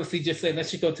 I'm honestly just saying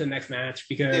let's just go to the next match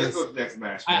because let's go to the next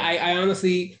match. I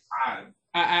honestly,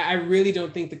 I really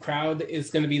don't think the crowd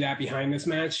is going to be that behind this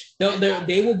match.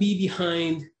 They will be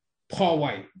behind Paul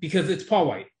White because it's Paul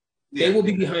White. Yeah, they will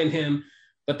be behind him,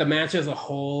 but the match as a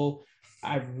whole,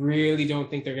 I really don't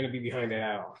think they're going to be behind it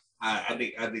at all. I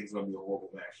think it's going to be a horrible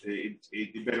match.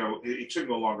 It shouldn't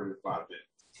go longer than 5 minutes.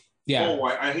 Yeah, Paul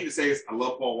White. I hate to say this. I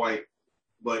love Paul White,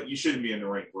 but you shouldn't be in the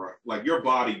ring, bro. Like your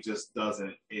body just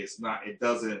doesn't. It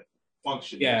doesn't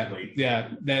function. Yeah,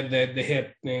 the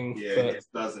hip thing. Yeah, it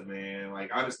doesn't, man.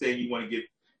 Like I understand you want to get.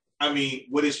 I mean,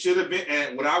 what it should have been,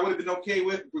 and what I would have been okay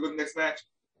with. We're going to the next match.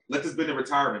 Let this been a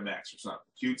retirement match or something.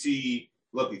 QT,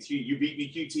 look, you beat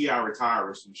me, QT, I retire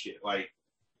or some shit. Like,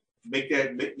 make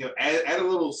that, add a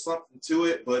little something to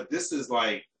it. But this is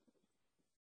like,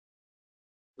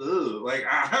 ugh, like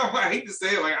I hate to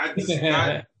say it, like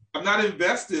I'm not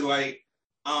invested. Like,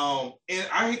 and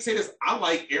I hate to say this, I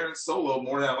like Aaron Solo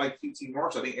more than I like QT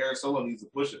Marshall. I think Aaron Solo needs to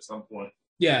push at some point.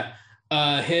 Yeah,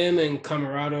 him and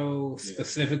Camarado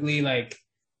specifically, like.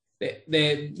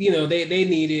 They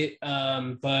need it,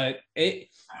 but it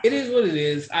is what it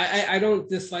is. I don't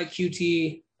dislike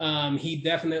QT. He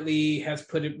definitely has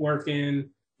put it work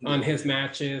in on his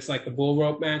matches, like the bull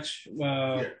rope match.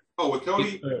 Oh, with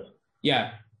Cody.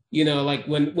 Yeah, you know, like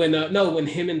when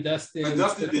him and Dustin.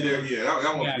 Dustin did it. Yeah,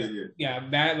 that one did it. Yeah,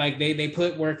 that like they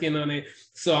put work in on it.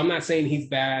 So I'm not saying he's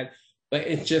bad, but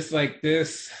it's just like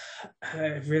this.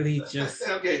 I really just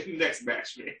okay. Next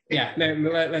match, man. Yeah,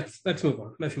 let's move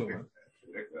on. Let's move on.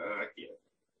 I can't.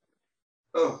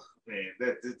 Oh man,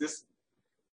 this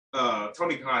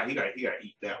Tony Khan, he got to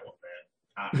eat that one,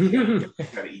 man. He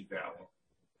got to eat that one.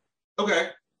 Okay,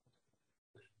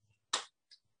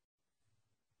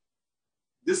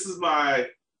 this is my.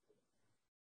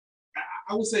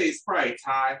 I would say it's probably a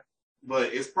tie,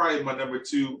 but it's probably my number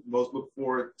 2 most look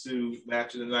forward to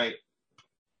match of the night.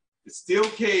 The Steel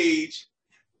Cage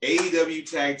AEW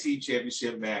Tag Team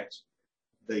Championship match.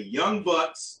 The Young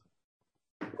Bucks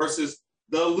versus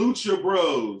the Lucha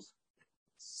Bros.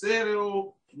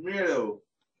 Cero Miedo.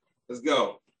 Let's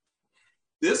go.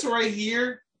 This right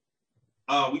here,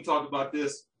 we talked about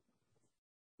this.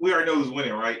 We already know who's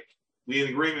winning, right? We in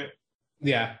agreement?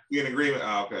 Yeah. We in agreement?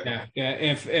 Oh, okay. Yeah.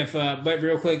 If but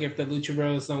real quick, if the Lucha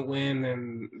Bros don't win,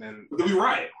 then we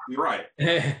riot. We riot.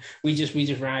 we just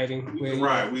rioting. We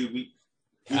riot. We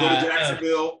go to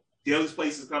Jacksonville. Daily's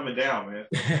place is coming down, man.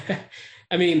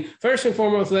 I mean, first and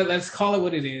foremost, let's call it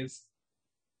what it is.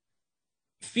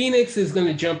 Phoenix is going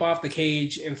to jump off the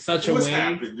cage in such a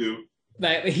way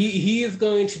that he is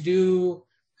going to do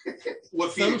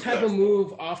some type of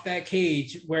move off that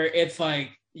cage where it's like,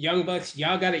 Young Bucks,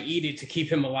 y'all got to eat it to keep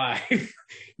him alive.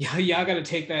 y'all got to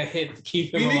take that hit to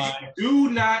keep him alive. Do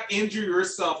not injure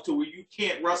yourself to where you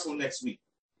can't wrestle next week.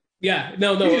 Yeah,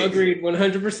 no, agreed,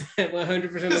 100%,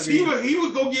 100%. He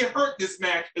would go get hurt this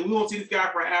match, and we won't see this guy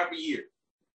for half a year.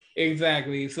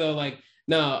 Exactly. So, like,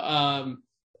 no,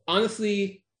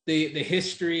 honestly, the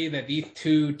history that these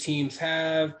two teams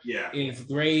have is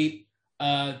great.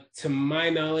 To my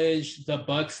knowledge, the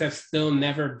Bucks have still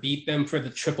never beat them for the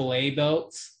AAA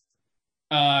belts.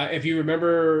 If you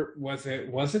remember, was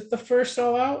it the first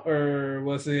All Out or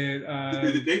was it?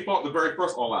 They fought the very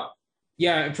first All Out.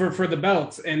 Yeah, for the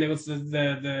belts, and it was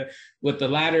the with the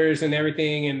ladders and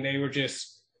everything, and they were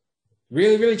just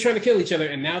really, really trying to kill each other.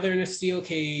 And now they're in a steel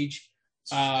cage.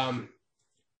 Anybody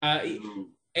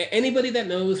that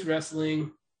knows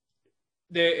wrestling,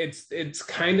 it's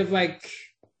kind of like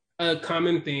a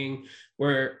common thing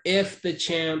where if the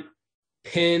champ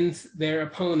pins their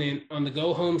opponent on the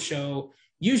go home show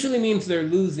usually means they're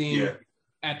losing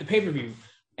at the pay-per-view.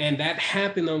 And that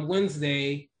happened on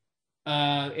Wednesday.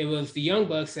 It was the Young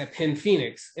Bucks that pinned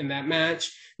Phoenix in that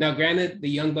match. Now, granted, the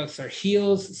Young Bucks are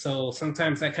heels, so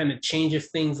sometimes that kind of changes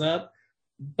things up,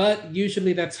 but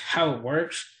usually that's how it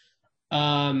works.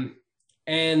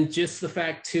 And just the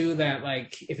fact too that,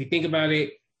 like, if you think about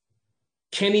it,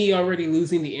 Kenny already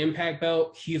losing the Impact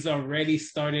belt, he's already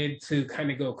started to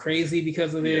kind of go crazy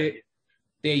because of it.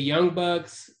 The Young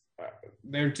Bucks,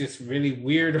 they're just really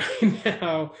weird right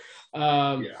now.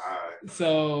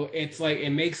 So it's like,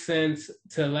 it makes sense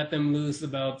to let them lose the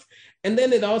belts. And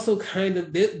then it also kind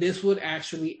of, this would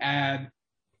actually add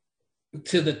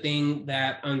to the thing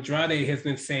that Andrade has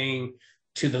been saying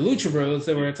to the Lucha Bros,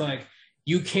 where it's like,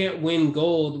 you can't win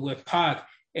gold with Pac.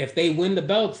 If they win the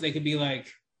belts, they could be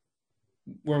like,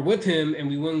 we're with him and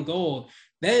we win gold.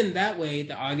 Then that way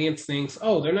the audience thinks,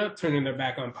 oh, they're not turning their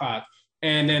back on Pac.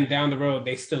 And then down the road,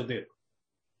 they still do,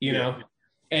 you know?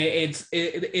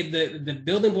 The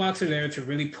building blocks are there to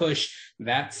really push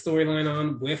that storyline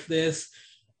on with this.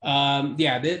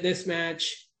 This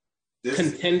match,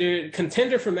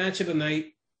 contender for match of the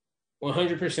night,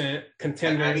 100%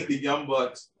 contender. I need the Young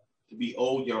Bucks to be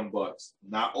old Young Bucks,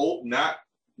 not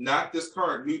this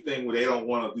current new thing where they don't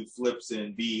want to do flips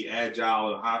and be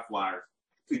agile and high flyers.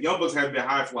 The Young Bucks haven't been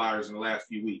high flyers in the last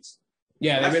few weeks.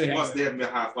 Yeah, they haven't been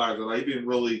high flyers. They've been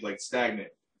really like stagnant.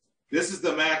 This is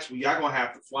the match where y'all gonna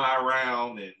have to fly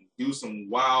around and do some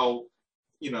wild,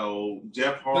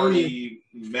 Jeff Hardy,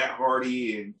 Matt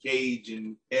Hardy, and Cage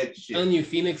and Edge shit. I'm telling you,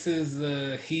 Phoenix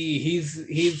is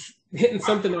he's hitting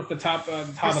something off the top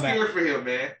of that. I'm scared for him,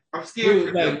 man. I'm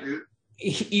scared for him, dude.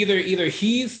 Either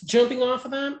he's jumping off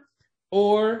of them,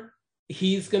 or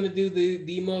he's gonna do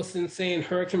the most insane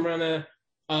Hurricane Rana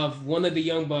of one of the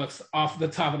Young Bucks off the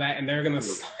top of that, and they're gonna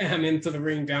slam into the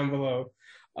ring down below.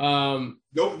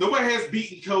 Nobody has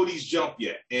beaten Cody's jump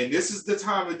yet, and this is the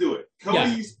time to do it.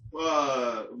 Cody's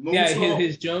moonsault,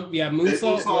 his jump,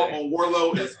 moonsault on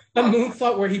Wardlow is a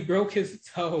moonsault where he broke his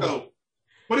toe.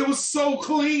 But it was so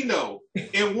clean though,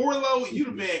 and Wardlow, you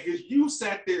the man, because you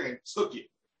sat there and took it.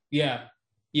 Yeah,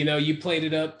 you played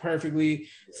it up perfectly.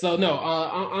 So no,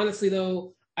 honestly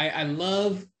though, I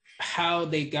love how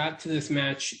they got to this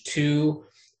match too,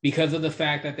 because of the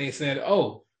fact that they said,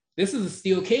 oh, this is a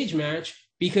steel cage match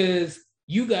because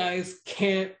you guys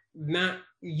can't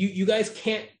you guys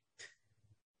can't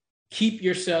keep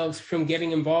yourselves from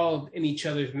getting involved in each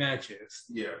other's matches.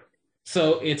 Yeah.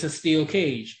 So it's a steel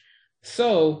cage.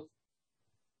 So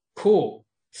cool.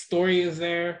 Story is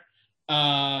there.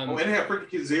 And they have freaking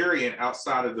Kazarian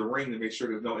outside of the ring to make sure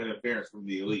there's no interference from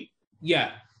the Elite.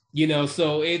 Yeah,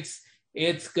 so it's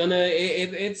gonna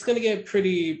get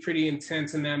pretty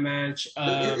intense in that match.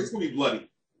 It's gonna be bloody.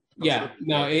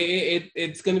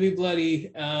 It's gonna be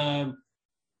bloody. I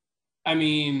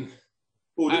mean,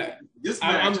 this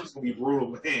match is gonna be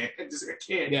brutal, man. I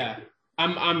can't. Yeah,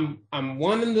 I'm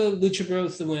wanting the Lucha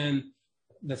Bros to win.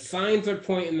 The signs are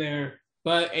pointing there,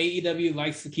 but AEW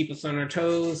likes to keep us on our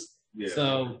toes. Yeah.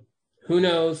 So who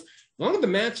knows? As long as the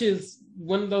match is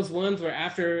one of those ones where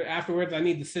afterwards I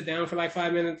need to sit down for like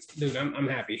 5 minutes, dude, I'm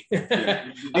happy.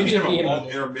 I'm just a long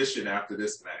intermission after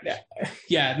this match.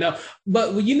 No,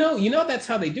 but that's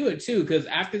how they do it too. Because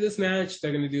after this match,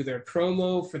 they're gonna do their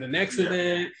promo for the next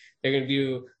event. They're gonna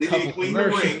do a couple clean the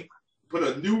ring, put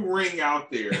a new ring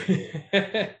out there.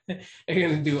 They're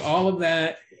gonna do all of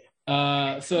that.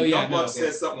 Young Bucks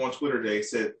said something on Twitter today.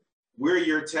 Said, we're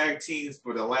your tag teams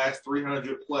for the last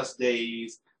 300 plus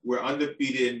days. We're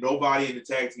undefeated. Nobody in the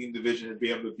tag team division has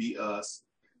been able to beat us,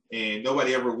 and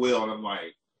nobody ever will. And I'm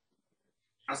like,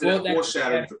 that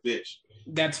foreshadowing's a bitch.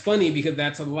 That's funny because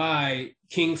that's a lie.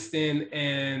 Kingston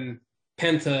and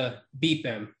Penta beat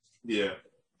them. Yeah.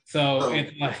 So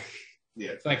it's like,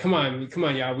 it's like, come on,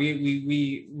 y'all.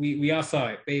 We all saw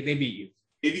it. They beat you.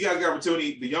 If you guys got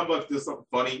opportunity, the Young Bucks do something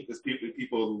funny. There's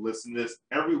people who listen to this.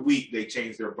 Every week they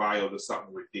change their bio to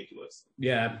something ridiculous.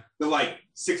 Yeah. They're like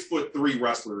 6'3"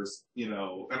 wrestlers, and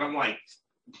I'm like,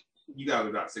 you guys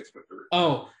are not 6'3".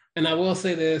 Oh, and I will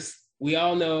say this. We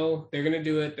all know they're gonna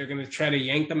do it. They're gonna try to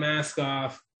yank the mask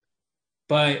off.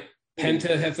 But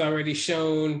Penta has already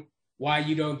shown why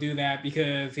you don't do that,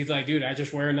 because he's like, dude, I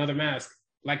just wear another mask.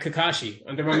 Like Kakashi.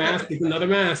 Under my mask is another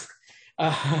mask.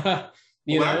 What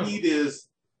I need is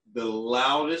the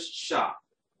loudest shot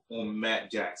on Matt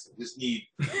Jackson. Just need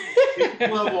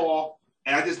glove off,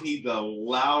 and I just need the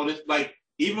loudest, like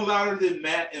even louder than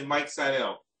Matt and Mike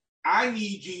Sydal. I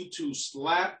need you to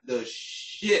slap the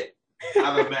shit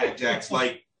out of Matt Jackson.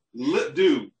 Like,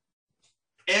 dude,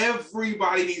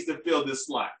 everybody needs to feel this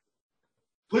slap.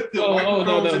 put the no,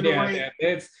 microphones in the yeah, ring.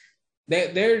 yeah.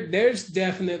 There's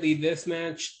definitely this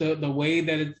match, the way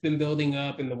that it's been building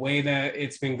up and the way that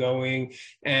it's been going,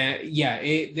 and yeah,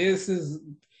 this is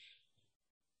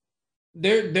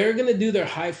they're gonna do their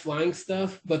high flying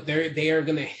stuff, but they are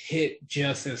gonna hit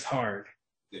just as hard.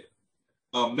 Yeah.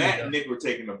 Matt and Nick were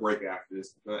taking a break after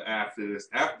this.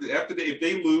 If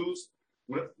they lose,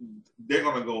 they're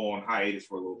gonna go on hiatus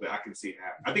for a little bit. I can see it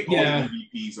happen. I think all the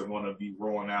MVPs are gonna be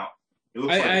rolling out. It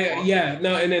looks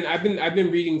and then I've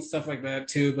been reading stuff like that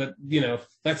too, but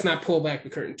let's not pull back the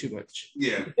curtain too much.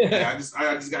 Yeah, I just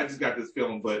got this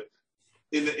feeling, but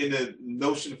in the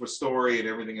notion for story and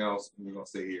everything else, we're gonna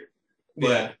stay here.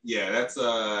 But yeah that's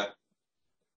okay.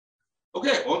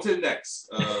 On to the next.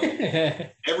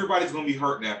 Everybody's gonna be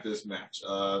hurting after this match.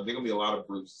 There's gonna be a lot of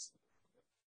bruises.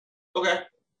 Okay,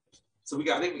 so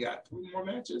I think we got 3 more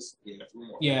matches. Yeah, 3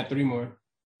 more. Yeah, 3 more.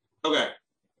 Okay.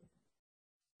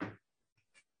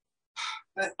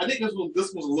 I think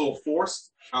this was a little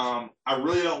forced. I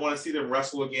really don't want to see them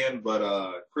wrestle again,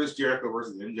 but Chris Jericho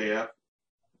versus MJF,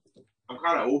 I'm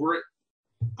kind of over it.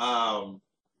 I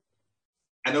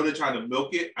know they're trying to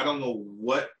milk it. I don't know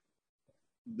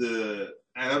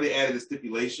I know they added a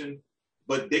stipulation,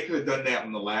 but they could have done that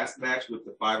in the last match with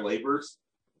the 5 laborers.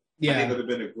 Yeah. I think it would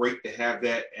have been great to have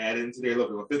that added into there.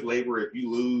 Look, the 5th laborer, if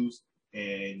you lose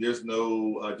and there's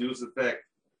no Judas effect,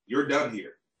 you're done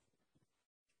here.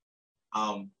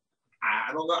 I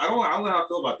don't know how I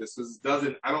feel about this because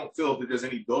I don't feel that there's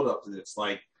any build up to this.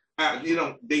 Like,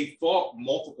 they fought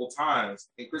multiple times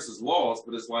and Chris has lost,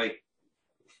 but it's like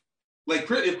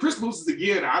if Chris loses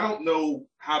again, I don't know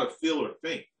how to feel or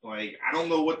think. Like, I don't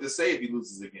know what to say if he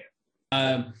loses again.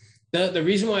 The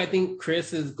reason why I think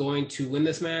Chris is going to win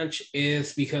this match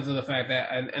is because of the fact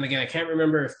that, and again, I can't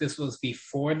remember if this was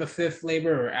before the 5th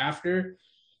labor or after,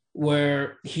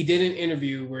 where he did an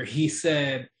interview where he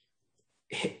said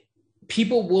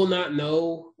people will not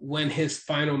know when his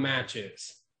final match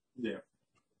is. Yeah.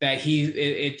 That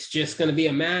it's just going to be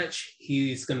a match.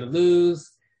 He's going to lose.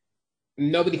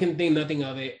 Nobody can think nothing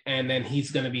of it. And then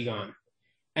he's going to be gone.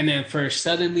 And then for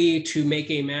suddenly to make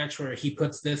a match where he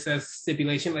puts this as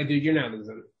stipulation, like, dude, you're not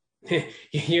losing.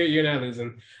 you're not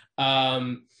losing.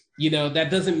 That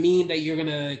doesn't mean that you're going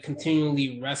to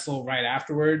continually wrestle right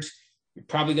afterwards. You're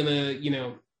probably going to,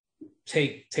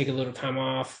 take a little time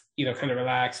off, kind of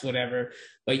relax, whatever.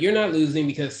 But you're not losing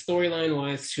because storyline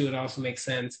wise, too, it also makes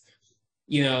sense.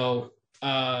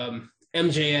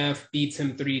 MJF beats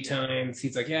him 3 times.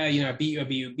 He's like, yeah, I beat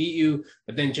you.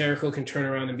 But then Jericho can turn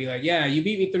around and be like, yeah, you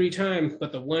beat me 3 times,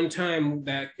 but the one time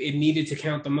that it needed to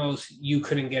count the most, you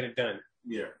couldn't get it done.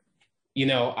 Yeah.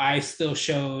 I still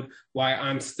showed why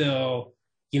I'm still,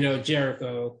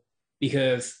 Jericho,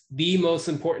 because the most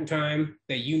important time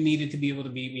that you needed to be able to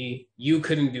beat me, you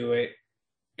couldn't do it.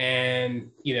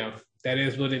 And, that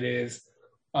is what it is.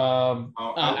 I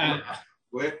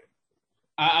was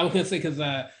going to say, because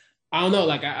I don't know,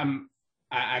 like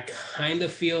I kind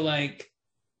of feel like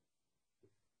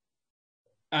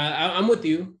I'm with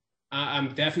you.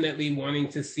 I'm definitely wanting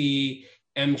to see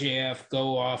MJF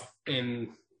go off and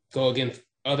go against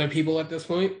other people at this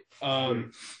point. I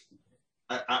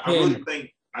really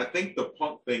think the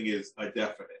Punk thing is a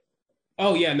definite.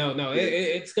 Oh yeah, no,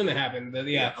 it's gonna happen. I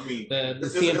mean,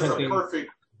 this is a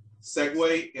perfect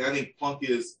segue, and I think Punk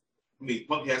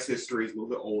has history. He's a little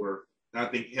bit older, and I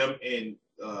think him and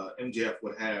MJF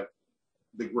would have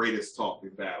the greatest talk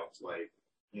in battles. Like,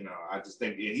 I just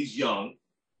think he's young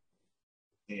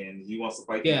and he wants to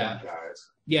fight the young guys.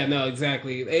 Yeah, no,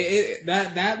 exactly.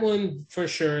 That one for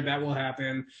sure, that will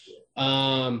happen.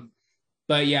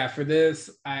 But yeah, for this,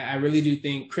 I really do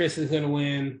think Chris is going to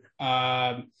win.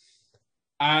 I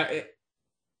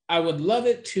would love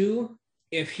it too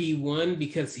if he won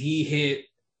because he hit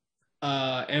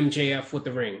MJF with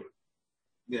the ring.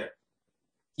 Yeah.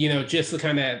 Just to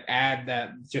kind of add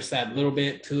that little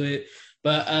bit to it.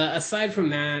 But aside from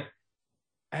that,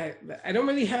 I don't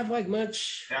really have like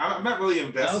much. Yeah, I'm not really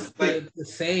invested to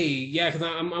say. Yeah, because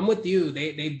I'm with you.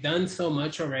 They've done so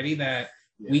much already that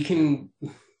we can.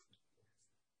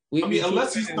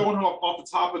 Unless he's throwing him off the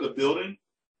top of the building.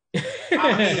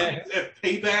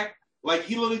 Payback, like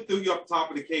he literally threw you off the top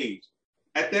of the cage.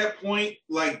 At that point,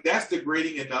 like that's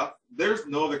degrading enough. There's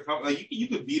no other like you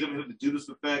could beat him with the Judas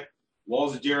effect,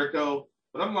 Walls of Jericho,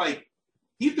 but I'm like,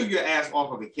 he threw your ass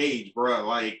off of the cage, bro.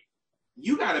 Like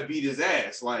you gotta beat his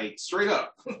ass, like straight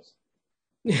up.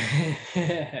 Yeah.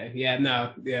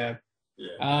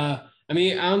 I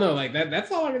mean, I don't know, like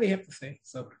that's all I really have to say.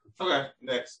 So okay,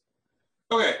 next.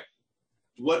 Okay.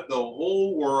 What the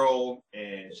whole world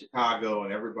and Chicago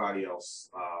and everybody else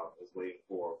is waiting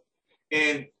for.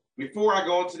 And before I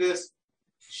go into this,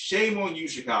 shame on you,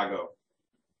 Chicago,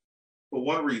 for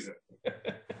one reason.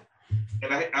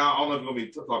 And I don't know if you're going to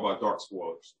be talking about Dark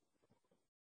spoilers.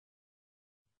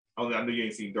 I know you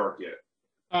ain't seen Dark yet.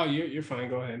 Oh, you're fine.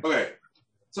 Go ahead. Okay.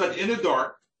 So at the end of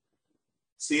Dark,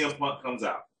 CM Punk comes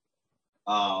out.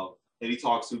 And he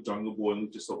talks to Jungle Boy and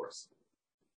Luchasaurus.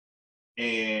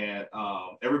 And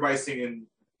everybody's singing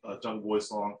Jungle Boy's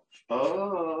song. And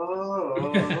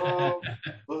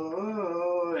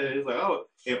it's like, oh.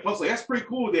 And Punk's like, that's pretty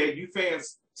cool that you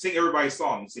fans sing everybody's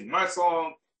song. You sing my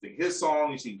song, sing his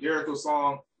song, you sing Jericho's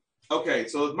song. Okay,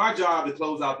 so it's my job to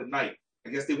close out the night. I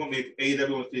guess they want me,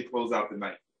 AEW wants me to close out the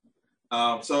night.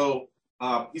 So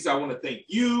he said, I want to thank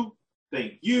you,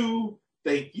 and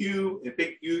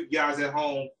thank you guys at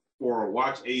home for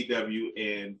watch AEW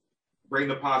and bring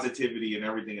the positivity and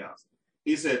everything else.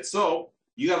 He said, so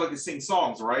you got to sing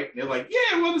songs, right? And they're like,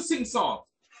 yeah, we're going to sing songs.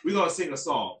 We're going to sing a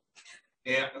song.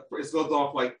 And it goes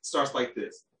off like, starts like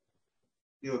this.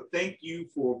 Thank you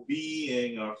for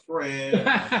being a friend.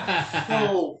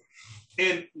 So,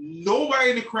 and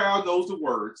nobody in the crowd knows the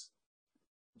words.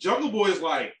 Jungle Boy is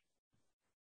like,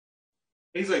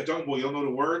 he's like, Jungle Boy, you don't know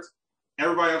the words?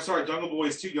 Everybody, I'm sorry, Jungle Boy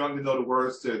is too young to know the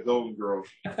words to Golden Girls.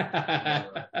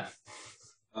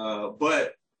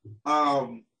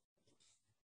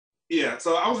 Yeah,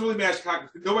 so I was really mad at Chicago.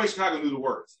 Nobody in Chicago knew the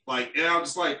words. Like, and I was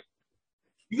just like,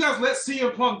 you guys let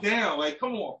CM Punk down. Like,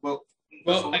 come on.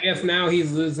 Well, I guess now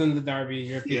he's losing the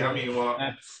Derby. Yeah, I mean, well,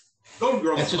 Golden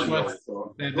Girls is pretty old.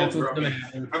 So that's what's going to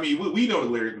happen. I mean, we know the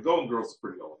lyrics, but Golden Girls is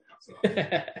pretty old now. So.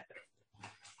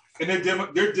 And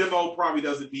their demo probably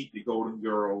doesn't meet the Golden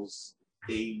Girls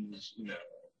age,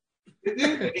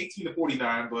 They're 18 to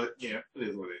 49, but yeah, it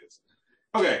is what it is.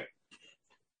 Okay.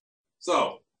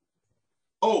 So,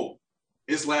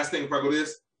 this last thing before I go to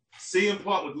this, CM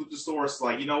Punk with Luchasaurus,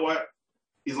 like, you know what?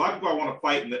 He's like, people I want to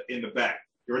fight in the back.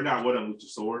 You're not with him,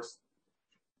 Luchasaurus.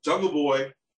 Jungle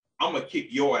Boy, I'm gonna kick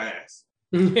your ass.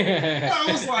 I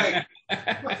was like,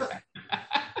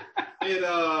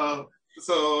 and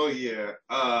so yeah,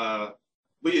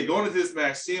 but yeah, going into this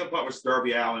match, CM Punk versus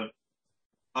Darby Allin,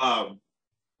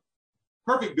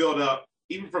 perfect build up,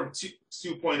 even from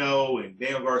 2.0 and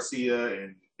Daniel Garcia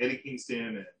and Eddie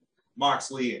Kingston and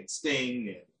Moxley and Sting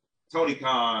and Tony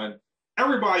Khan,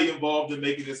 everybody involved in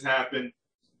making this happen.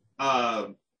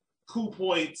 Cool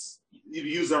points, you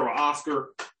use our Oscar.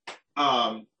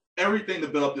 Everything to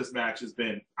build up this match has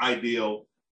been ideal.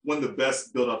 One of the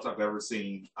best build-ups I've ever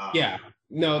seen.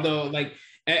 Like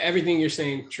everything you're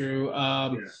saying, true.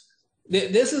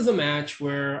 This is a match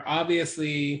where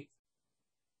obviously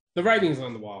the writing's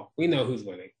on the wall. We know who's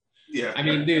winning. Yeah. I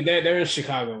mean, dude, they're in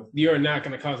Chicago. You're not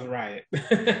going to cause a riot.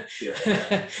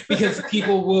 Because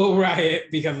people will riot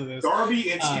because of this.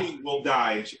 Darby and Sting will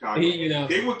die in Chicago.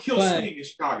 They will kill Sting in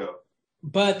Chicago.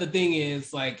 But the thing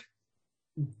is, like,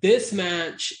 this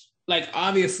match, like,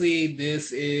 obviously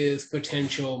this is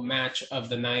potential match of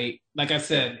the night. Like I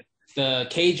said, the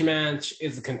cage match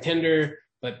is a contender,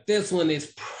 but this one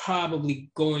is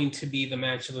probably going to be the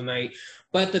match of the night.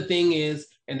 But the thing is,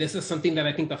 and this is something that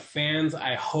I think the fans,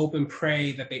 I hope and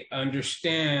pray that they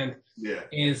understand,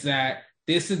 is that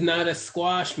this is not a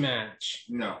squash match.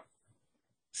 No.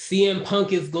 CM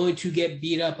Punk is going to get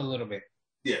beat up a little bit.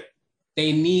 Yeah.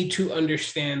 They need to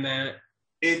understand that.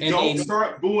 And don't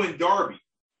start booing Darby.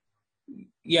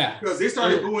 Yeah. Because they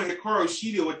started booing Hikaru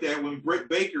Shida with that when Britt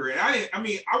Baker. And I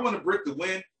want Britt to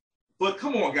win. But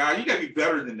come on, guys. You got to be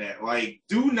better than that. Like,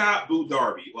 do not boo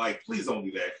Darby. Like, please don't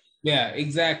do that. Yeah,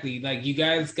 exactly. Like, you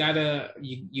guys gotta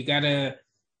you gotta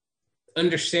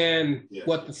understand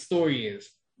what the story is.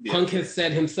 Yeah. Punk has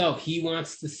said himself he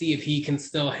wants to see if he can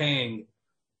still hang.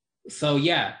 So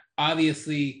yeah,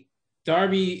 obviously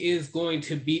Darby is going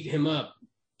to beat him up.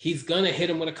 He's gonna hit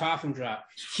him with a coffin drop.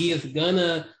 He is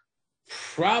gonna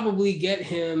probably get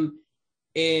him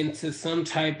into some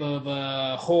type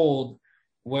of hold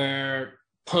where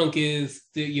Punk is,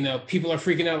 people are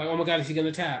freaking out like, oh my God, is he going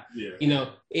to tap? Yeah.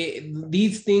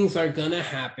 These things are going to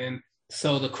happen.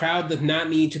 So the crowd does not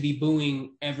need to be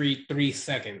booing every 3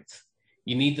 seconds.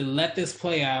 You need to let this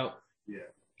play out. Yeah.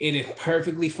 It is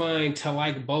perfectly fine to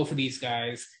like both of these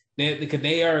guys because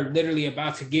they are literally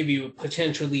about to give you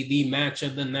potentially the match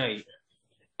of the night.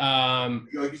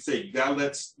 Like you said, you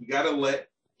gotta let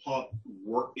Punk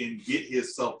work and get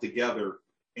himself together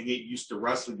and get used to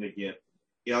wrestling again.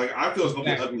 Yeah, like I feel it's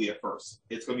gonna be ugly at first.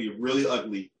 It's gonna be really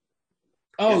ugly.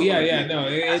 Oh yeah. No,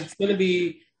 it's gonna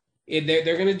be.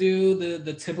 They're gonna do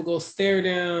the typical stare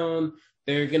down.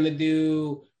 They're gonna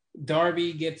do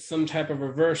Darby gets some type of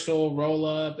reversal roll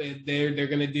up. They're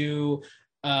gonna do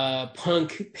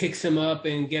Punk picks him up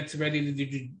and gets ready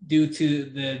to do to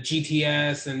the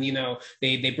GTS, and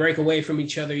they break away from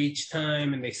each other each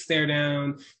time, and they stare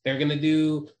down. They're gonna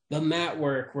do the mat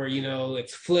work where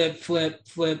it's flip, flip,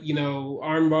 flip,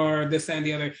 armbar, this that, and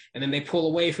the other, and then they pull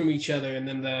away from each other, and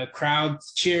then the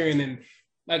crowd's cheering, and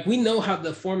like we know how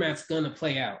the format's gonna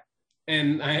play out.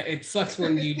 And it sucks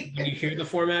when you hear the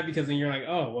format, because then you're like,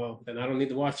 oh well, then I don't need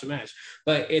to watch the match.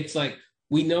 But it's like,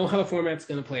 we know how the format's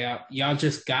going to play out. Y'all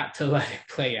just got to let it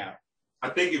play out. I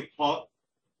think if Punk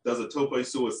does a tope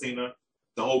suicida,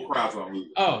 the whole crowd's gonna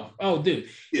lose. Oh, dude,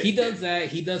 yeah, he does that.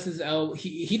 He does his elbow.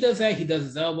 He does that. He does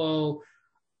his elbow.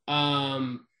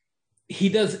 He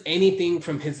does anything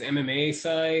from his MMA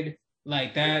side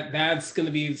like that. That's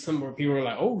gonna be somewhere where people are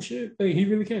like, oh shit, he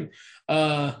really can.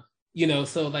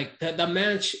 So like the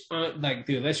match, like,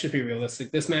 dude, let's just be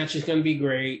realistic. This match is gonna be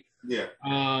great. Yeah.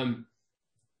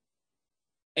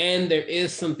 And there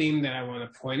is something that I want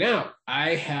to point out.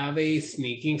 I have a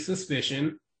sneaking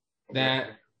suspicion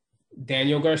that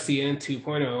Daniel Garcia in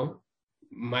 2.0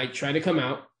 might try to come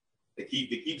out. They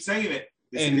keep saying it.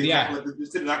 They're not let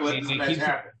this match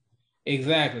happen.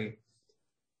 Exactly.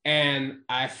 And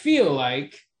I feel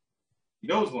like,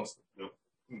 what's going to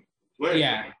do.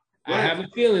 Yeah. I have a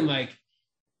feeling like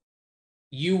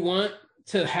you want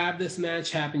to have this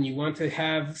match happen. You want to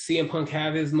have CM Punk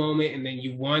have his moment, and then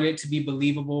you want it to be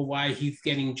believable why he's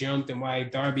getting jumped and why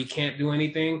Darby can't do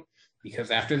anything. Because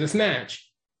after this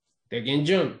match, they're getting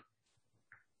jumped.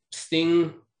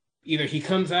 Sting, either he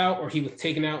comes out or he was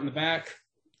taken out in the back.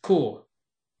 Cool.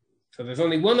 So there's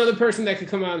only one other person that could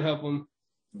come out and help him.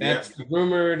 That's the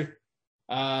rumored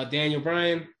Daniel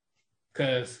Bryan.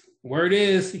 Because word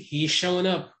is he's showing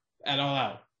up at All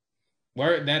Out.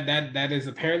 Word that is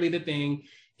apparently the thing.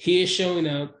 He is showing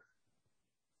up.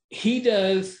 He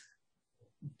does.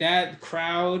 That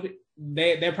crowd,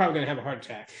 they're probably gonna have a heart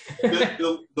attack.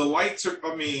 the lights are.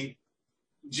 I mean,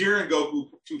 Jiren Goku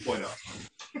 2.0.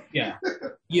 Yeah,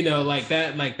 like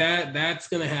that. That's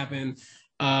gonna happen.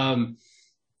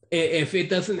 If it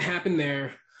doesn't happen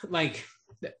there, like,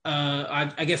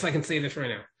 I guess I can say this right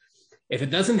now. If it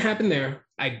doesn't happen there,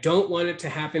 I don't want it to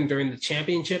happen during the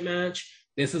championship match.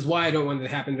 This is why I don't want it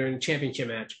to happen during the championship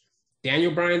match.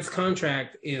 Daniel Bryan's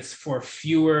contract is for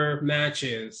fewer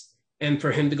matches and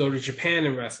for him to go to Japan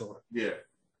and wrestle. Yeah.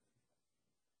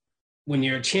 When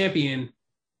you're a champion,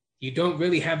 you don't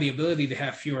really have the ability to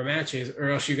have fewer matches,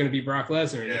 or else you're going to be Brock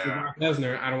Lesnar. And if you're Brock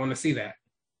Lesnar, I don't want to see that.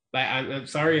 Like, I'm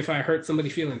sorry if I hurt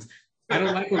somebody's feelings. I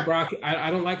don't like when Brock.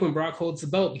 I don't like when Brock holds the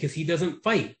belt, because he doesn't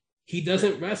fight. He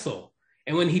doesn't wrestle,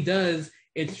 and when he does,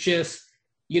 it's just.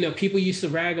 People used to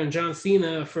rag on John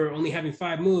Cena for only having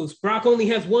 5 moves. Brock only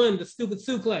has 1, the stupid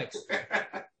suplex.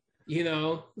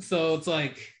 So it's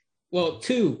like, well,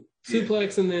 2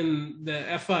 suplex and then the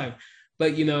F5.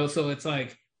 But so it's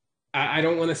like, I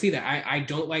don't want to see that. I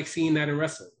don't like seeing that in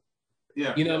wrestling.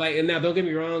 Yeah. And now don't get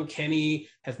me wrong, Kenny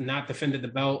has not defended the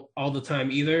belt all the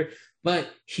time either, but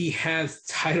he has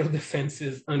title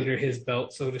defenses under his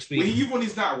belt, so to speak. Even when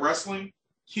he's not wrestling,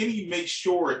 Kenny makes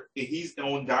sure that he's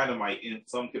on Dynamite in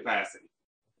some capacity,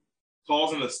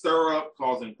 causing a stir up,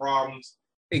 causing problems.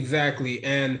 Exactly.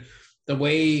 And the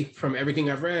way, from everything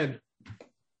I've read,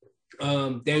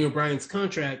 Daniel Bryan's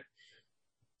contract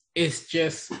is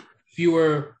just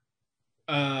fewer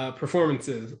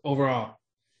performances overall.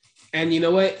 And you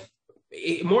know what?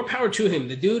 More power to him.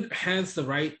 The dude has the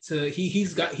right to,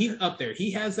 he's up there.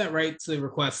 He has that right to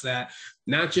request that,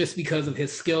 not just because of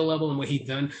his skill level and what he's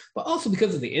done, but also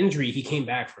because of the injury he came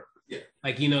back from. Yeah.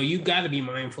 Like, you got to be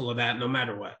mindful of that no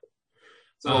matter what.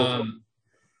 So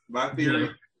my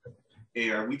theory,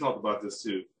 and we talked about this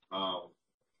too,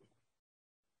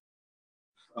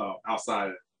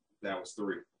 outside that was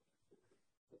 3.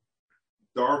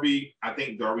 Darby, I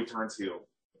think Darby turns heel.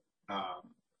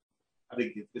 I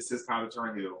think it's his time to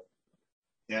turn heel.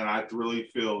 And I really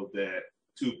feel that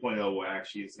 2.0 will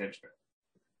actually is henchman.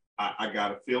 I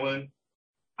got a feeling.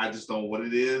 I just don't know what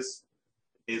it is.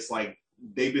 It's like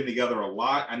they've been together a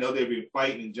lot. I know they've been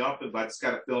fighting and jumping, but I just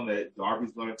got a feeling that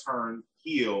Darby's going to turn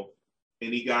heel,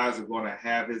 and these guys are going to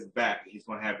have his back. He's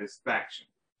going to have his faction.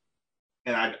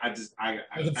 And I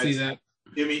can see that.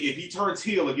 I mean, if he turns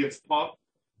heel against Punk,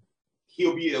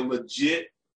 he'll be a legit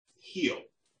heel.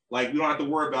 Like, we don't have to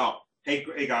worry about, hey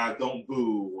guys, don't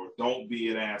boo or don't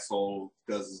be an asshole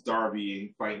because it's Darby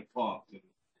and fighting Punk.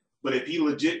 But if he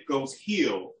legit goes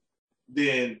heel,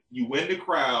 then you win the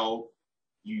crowd,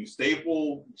 you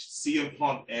staple CM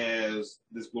Punk as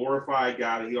this glorified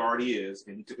guy that he already is,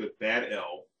 and he took a bad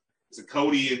L. It's a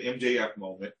Cody and MJF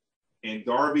moment. And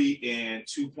Darby and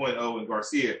 2.0 and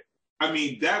Garcia. I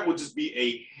mean, that would just be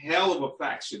a hell of a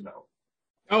faction, though.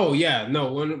 Oh yeah,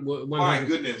 no, My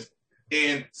goodness.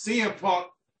 And CM Punk,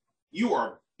 you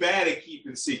are bad at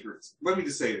keeping secrets. Let me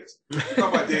just say this. You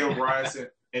talk about Daniel Bryanson,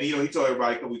 and he told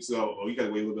everybody a couple weeks ago, oh, you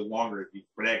gotta wait a little bit longer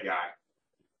for that guy.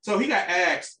 So he got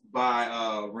asked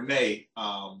by Renee,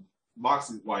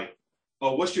 Moxley's wife,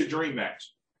 oh, what's your dream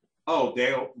match? Oh,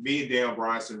 me and Daniel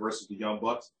Bryanson versus the Young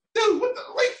Bucks. Dude, what the,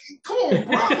 like, come on,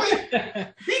 bro.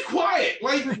 Like, be quiet.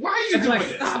 Like, why are you doing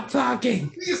this? Stop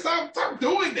talking. You stop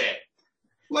doing that.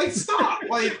 Like, stop.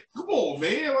 Like, come on,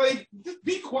 man. Like, just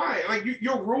be quiet. Like,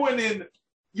 you're ruining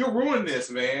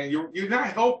this, man. You're not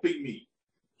helping me.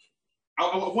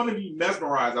 I want to be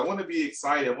mesmerized. I want to be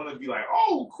excited. I want to be like,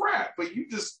 oh crap! But you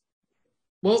just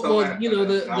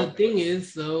the thing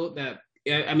is though that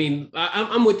I mean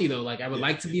I'm with you though. Like I would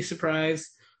like to be surprised,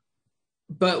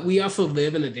 but we also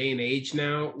live in a day and age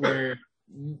now where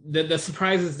the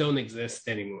surprises don't exist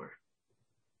anymore.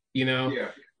 You know,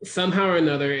 somehow or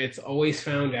another, it's always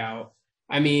found out.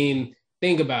 I mean,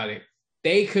 think about it.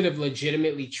 They could have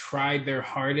legitimately tried their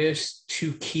hardest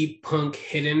to keep Punk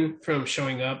hidden from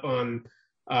showing up on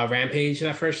Rampage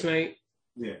that first night.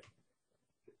 Yeah.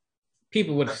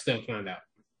 People would have still found out.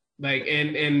 Like,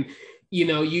 and you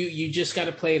know, you just got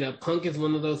to play it up. Punk is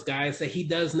one of those guys that he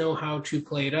does know how to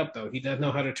play it up, though. He does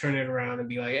know how to turn it around and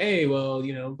be like, hey, well,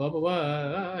 you know, blah, blah,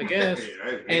 blah, I guess.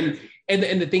 and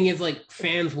the thing is, like,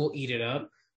 fans will eat it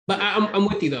up. But I'm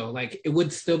with you, though. Like, it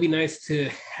would still be nice to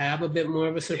have a bit more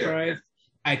of a surprise. Yeah.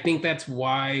 I think that's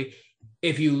why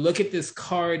if you look at this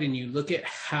card and you look at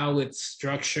how it's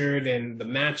structured and the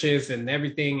matches and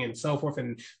everything and so forth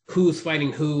and who's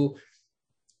fighting who,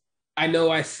 I know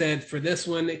I said for this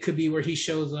one, it could be where he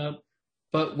shows up.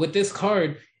 But with this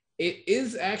card, it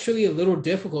is actually a little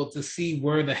difficult to see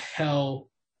where the hell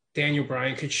Daniel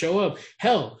Bryan could show up.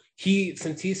 Hell,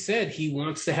 since he said he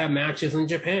wants to have matches in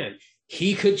Japan,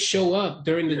 he could show up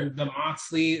during the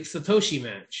Moxley Satoshi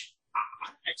match. I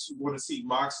actually want to see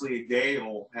Moxley and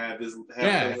Daniel have his.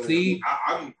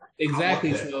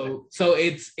 Exactly. So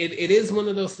it is one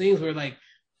of those things where, like,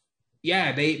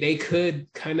 yeah, they could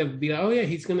kind of be like, oh yeah,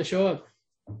 he's gonna show up.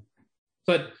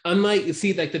 But unlike,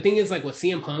 like the thing is, like with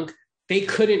CM Punk, they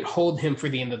couldn't hold him for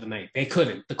the end of the night. They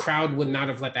couldn't. The crowd would not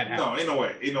have let that happen. No,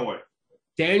 ain't no way.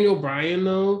 Daniel Bryan,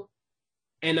 though,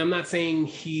 and I'm not saying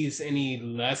he's any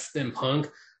less than Punk,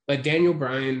 but Daniel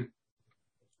Bryan,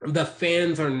 the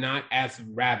fans are not as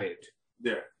rabid.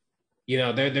 Yeah. You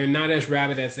know, they're not as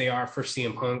rabid as they are for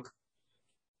CM Punk.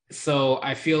 So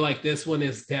I feel like this one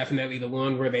is definitely the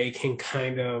one where they can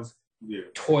kind of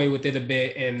toy with it a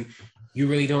bit, and you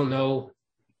really don't know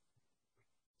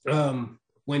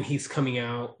when he's coming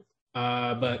out.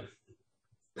 But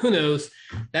who knows?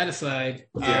 That aside,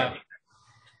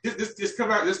 just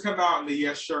come out in the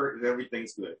yes shirt and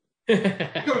everything's good.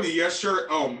 Come in the yes shirt.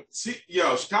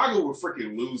 Chicago would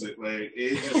freaking lose it. Like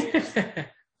it just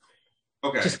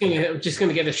okay. Just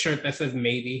gonna get a shirt that says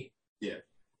maybe. Yeah.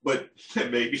 But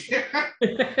maybe.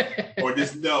 Or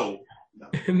just no.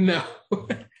 No.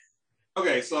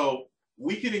 Okay, so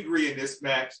we can agree in this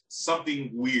match,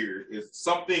 something weird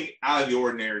something out of the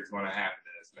ordinary is going to happen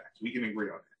in this match. We can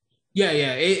agree on that. Yeah.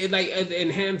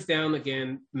 And hands down,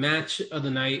 again, match of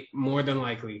the night, more than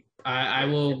likely. I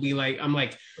will be like, I'm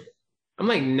like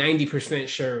 90%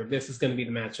 sure this is going to be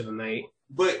the match of the night.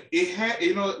 But it had,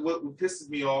 what pisses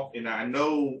me off, and I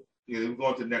know, we're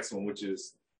going to the next one, which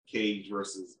is Cage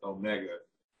versus Omega.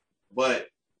 But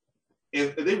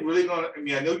if they really gonna,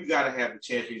 I know you gotta have the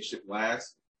championship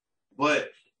last, but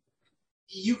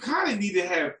you kind of need to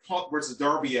have Punk versus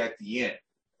Darby at the end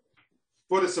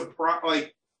for the surprise,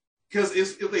 like, because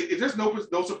if there's no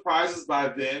surprises by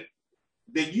then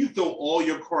you throw all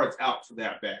your cards out for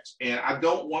that match. And I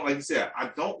don't want, like you said,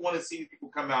 I don't want to see people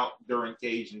come out during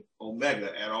Cage and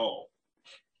Omega at all.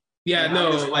 Yeah, and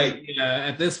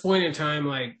at this point in time,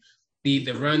 like,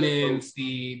 the run-ins,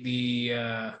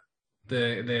 the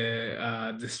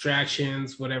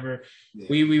distractions, whatever. Yeah.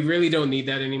 We really don't need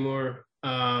that anymore.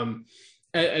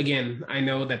 Again, I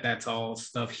know that's all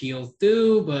stuff heels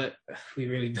do, but we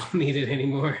really don't need it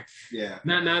anymore. Yeah.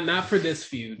 Not for this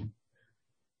feud.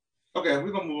 Okay,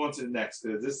 we're gonna move on to the next.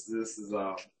 This is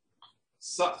I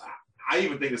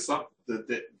even think it's something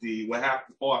the what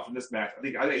happened to fall out from this match.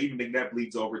 I even think that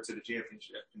bleeds over to the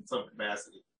championship in some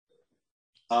capacity.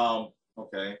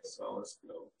 Okay, so let's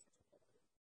go.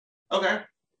 Okay,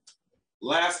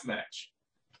 last match.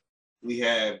 We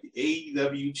have the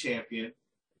AEW champion,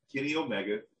 Kenny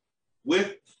Omega,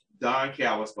 with Don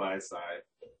Callis by his side.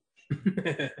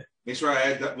 Make sure I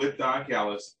add that with Don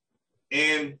Callis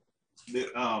and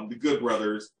the Good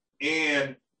Brothers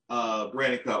and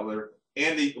Brandon Cutler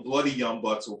and the bloody Young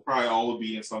Bucks will probably all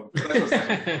be in something. Like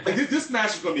this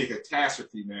match is going to be a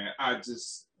catastrophe, man. I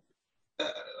just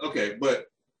okay, but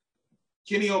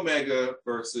Kenny Omega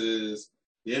versus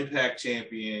the Impact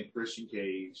champion Christian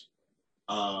Cage,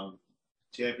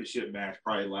 championship match,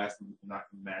 probably last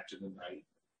match of the night.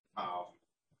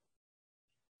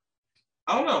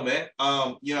 I don't know, man.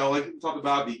 Like we talked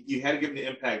about, you had to give him the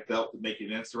Impact belt to make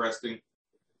it interesting.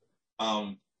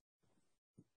 I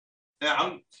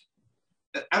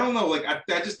don't know. Like I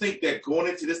just think that going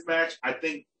into this match, I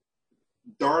think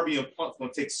Darby and Punk's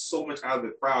going to take so much out of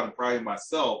the crowd and probably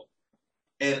myself.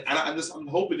 And I'm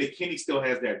hoping that Kenny still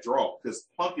has that draw because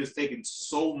Punk is taking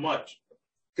so much.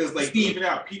 Because like even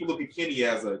now, people look at Kenny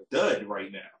as a dud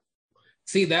right now.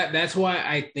 See that's why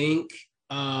I think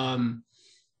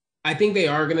they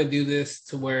are going to do this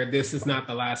to where this is not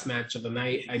the last match of the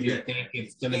night. I do think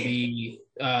it's going to be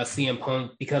CM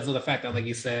Punk because of the fact that, like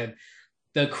you said,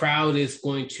 the crowd is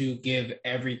going to give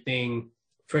everything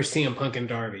for CM Punk and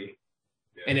Darby.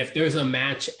 Yeah. And if there's a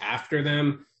match after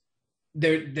them,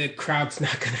 the crowd's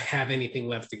not going to have anything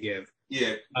left to give.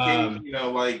 Yeah.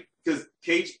 Because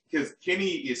Kenny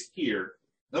is here.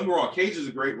 Number one, Cage is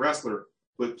a great wrestler,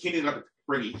 but Kenny's got to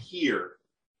bring it here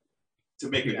to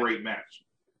make a great match.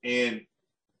 And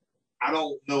I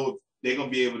don't know if they're going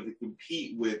to be able to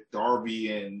compete with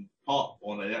Darby and Punk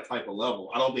on that type of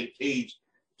level. I don't think Cage's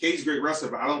a great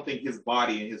wrestler, but I don't think his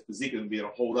body and his physique is going to be able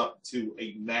to hold up to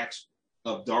a match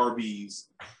of Darby's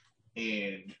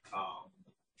and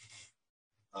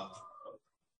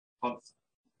Punk's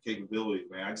capabilities,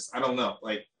 man. I don't know.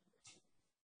 Like,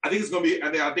 I think it's going to be,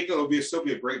 I think it'll still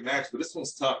be a great match, but this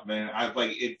one's tough, man.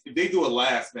 If they do it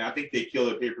last, man, I think they kill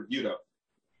the pay-per-view, though.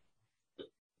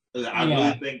 I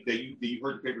really think that you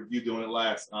heard the pay-per-view doing it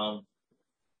last. And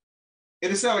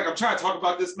it sounds like I'm trying to talk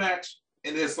about this match,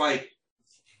 and it's like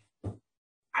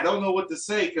I don't know what to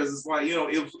say because it's like, it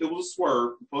was a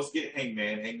swerve. We're supposed to get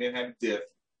Hangman. Hangman had a dip,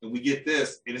 and we get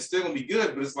this, and it's still gonna be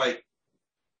good. But it's like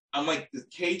I'm like, does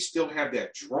Cage still have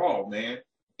that draw, man?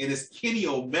 And it's Kenny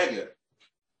Omega.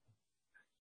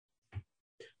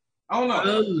 I don't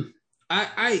know.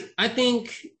 I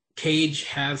think Cage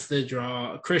has the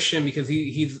draw Christian because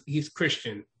he's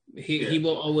Christian. He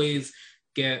will always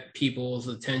get people's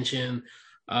attention.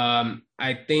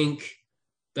 I think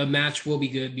the match will be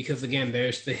good because again,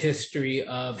 there's the history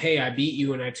of, hey, I beat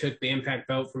you and I took the Impact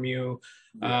belt from you.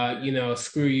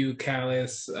 Screw you,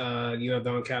 Callis.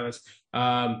 Don Callis.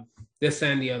 This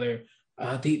and the other.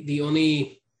 The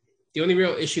only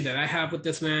real issue that I have with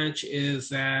this match is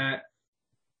that,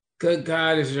 good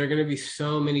God, is there going to be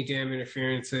so many damn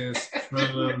interferences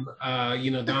from,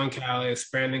 Don Callis,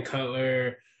 Brandon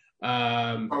Cutler.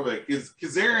 Because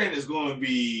Kazarian is going to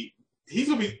be,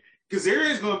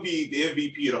 Kazarian is going to be the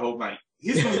MVP of the whole night.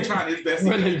 He's going to be trying his best.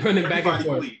 running back and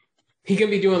forth. He can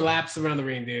be doing laps around the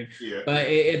ring, dude. Yeah. But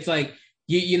it's like,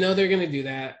 they're going to do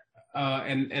that.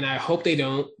 And I hope they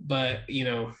don't, but,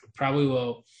 probably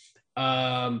will.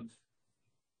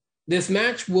 This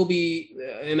match will be,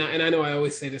 and I know I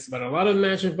always say this about a lot of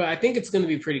matches, but I think it's going to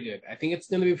be pretty good. I think it's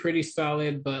going to be pretty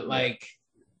solid, but like,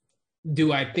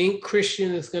 do I think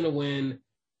Christian is going to win?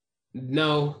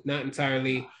 No, not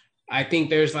entirely. I think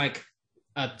there's like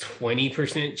a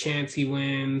 20% chance he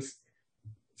wins,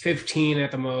 15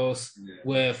 at the most,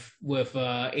 with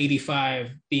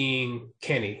 85 being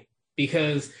Kenny,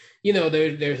 because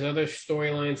there's other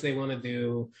storylines they want to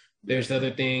do. There's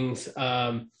other things.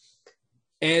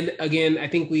 And again, I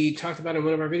think we talked about in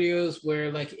one of our videos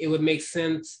where like it would make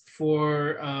sense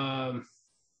for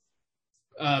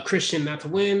Christian not to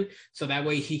win, so that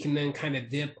way he can then kind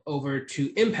of dip over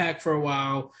to Impact for a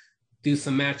while, do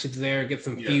some matches there, get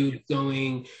some feuds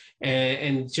going,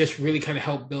 and just really kind of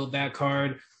help build that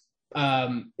card.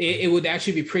 It would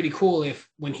actually be pretty cool if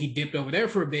when he dipped over there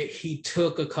for a bit, he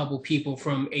took a couple people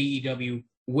from AEW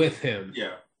with him.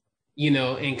 Yeah.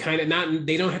 And kind of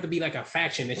they don't have to be like a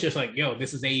faction. It's just like, yo,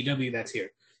 this is AEW that's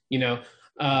here,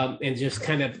 and just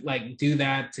kind of like do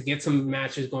that to get some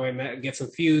matches going, get some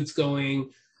feuds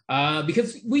going.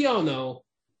 Because we all know,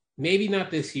 maybe not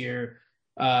this year,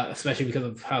 especially because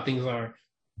of how things are,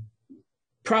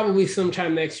 probably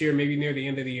sometime next year, maybe near the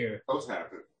end of the year. Those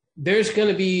happen. There's going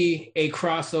to be a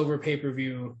crossover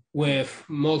pay-per-view with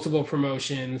multiple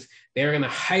promotions. They're going to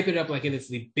hype it up like it is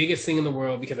the biggest thing in the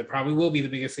world, because it probably will be the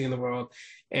biggest thing in the world.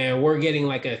 And we're getting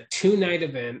like a 2-night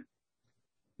event,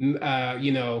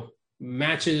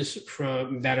 matches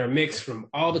that are mixed from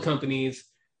all the companies.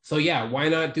 So yeah, why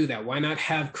not do that? Why not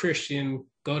have Christian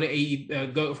go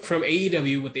from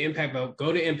AEW with the Impact belt,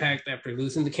 go to Impact after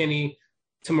losing to Kenny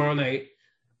tomorrow night.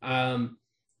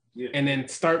 And then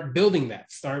start building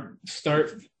that. Start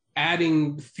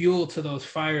adding fuel to those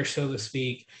fires, so to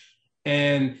speak.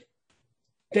 And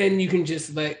then you can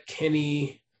just let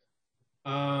Kenny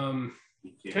kind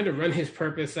of run his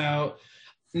purpose out.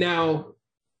 Now,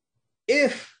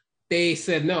 if they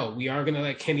said no, we are gonna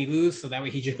let Kenny lose, so that way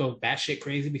he just goes batshit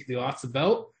crazy because he lost the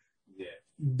belt. Yeah.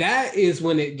 That is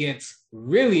when it gets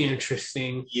really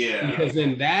interesting. Yeah. Because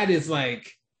then that is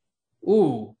like,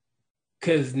 ooh,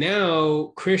 because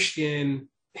now Christian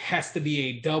has to be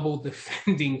a double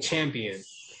defending champion.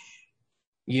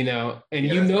 You know,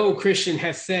 and Christian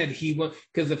has said he wants,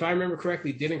 because if I remember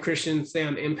correctly, didn't Christian say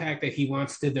on Impact that he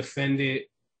wants to defend it,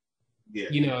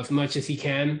 as much as he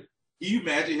can? Can you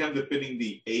imagine him defending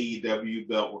the AEW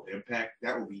belt with Impact?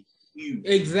 That would be huge.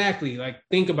 Exactly. Like,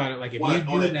 think about it. Like, if you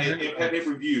do that, Impact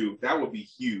pay-per-view, that would be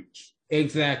huge.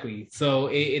 Exactly. So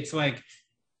it's like,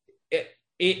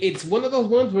 it's one of those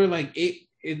ones where, like,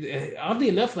 oddly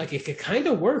enough, like, it could kind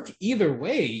of work either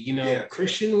way.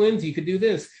 Christian wins, you could do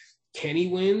this. Kenny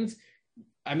wins.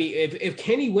 I mean, if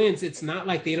Kenny wins, it's not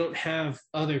like they don't have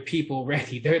other people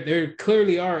ready. There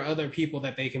clearly are other people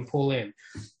that they can pull in.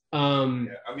 I mean,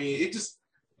 it just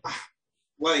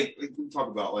like we talk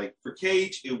about, like, for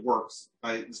Cage, it works.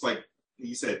 It's like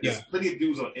you said, there's plenty of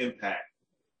dudes on Impact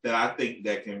that I think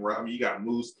that can run. I mean, you got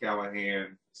Moose,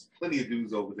 Callahan, plenty of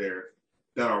dudes over there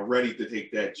that are ready to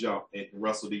take that jump and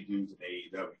wrestle these dudes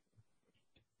in AEW.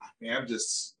 I mean, I'm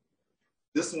just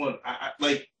this one.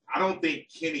 I don't think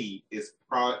Kenny is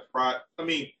proud. I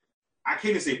mean, I can't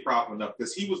even say proud enough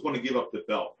because he was going to give up the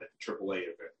belt at the AAA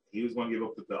event. He was going to give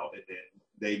up the belt, and then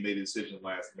they made a decision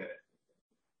last minute.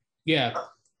 Yeah.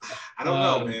 I don't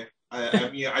know, man. I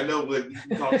mean, I know what you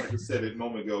talked, like I said a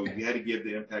moment ago, you had to give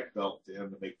the Impact belt to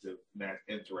him to make the match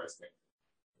interesting.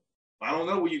 I don't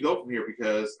know where you go from here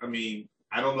because, I mean,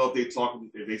 I don't know if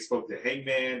they spoke to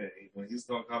Hangman and when he's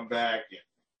going to come back. And,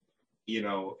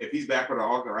 if he's back for the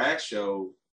Arthur Ashe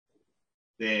show,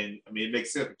 then, I mean, it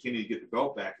makes sense for Kenny to get the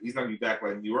belt back. He's not going to be back by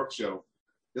the New York show.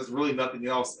 There's really nothing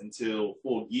else until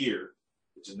Full Gear,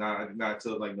 which is not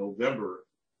until like November.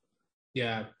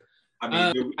 Yeah.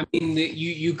 I mean,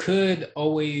 you could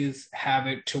always have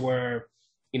it to where,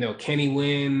 Kenny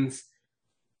wins,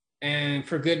 and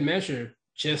for good measure,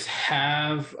 just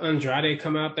have Andrade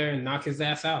come out there and knock his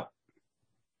ass out.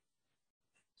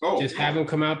 Have him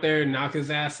come out there and knock his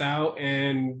ass out,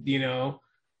 and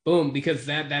boom, because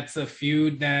that's a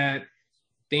feud that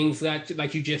things got,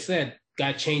 like you just said,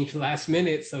 got changed last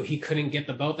minute, so he couldn't get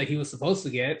the belt that he was supposed to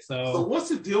get. So what's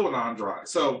the deal with Andrade?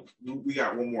 So we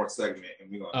got one more segment,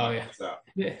 and we're gonna knock this out.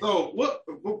 Yeah. So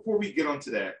before we get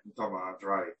onto that, we talk about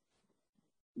Andrade.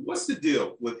 What's the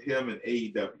deal with him and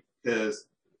AEW? Because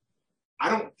I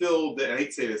don't feel that, I hate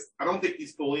to say this, I don't think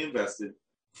he's fully invested.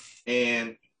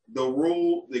 And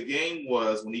the game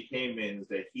was when he came in is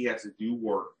that he has to do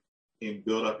work and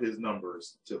build up his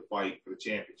numbers to fight for the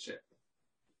championship.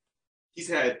 He's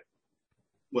had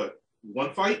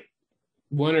one fight?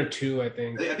 One or two, I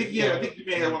think. I think you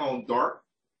may have one on Dark.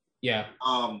 Yeah.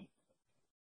 I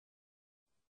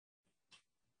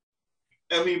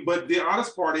mean, but the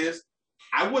honest part is,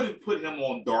 I wouldn't put him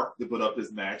on Dark to put up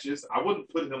his matches. I wouldn't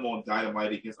put him on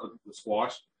Dynamite against other people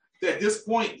squash. At this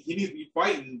point, he needs to be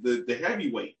fighting the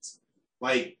heavyweights.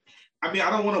 Like, I mean, I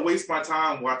don't want to waste my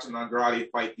time watching Andrade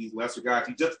fight these lesser guys.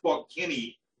 He just fought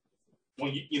Kenny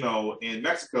when in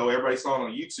Mexico. Everybody saw it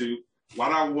on YouTube. Why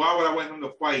would I want him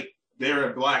to fight there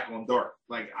in Black on Dark?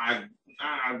 Like, I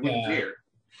wouldn't care.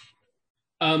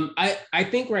 I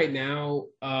think right now,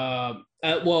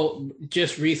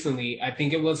 just recently, I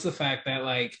think it was the fact that,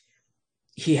 like,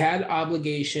 he had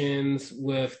obligations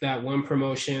with that one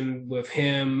promotion with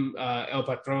him, El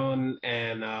Patron,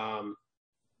 and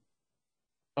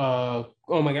oh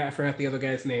my God, I forgot the other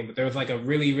guy's name, but there was like a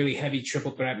really, really heavy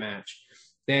triple threat match.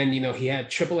 Then, he had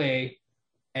AAA,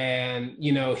 and,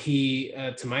 he,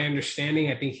 to my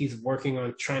understanding, I think he's working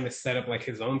on trying to set up like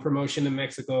his own promotion in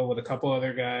Mexico with a couple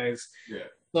other guys. Yeah.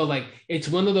 So, like, it's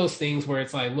one of those things where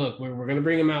it's like, look, we're going to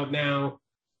bring him out now.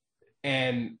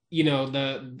 And,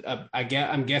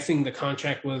 I'm guessing the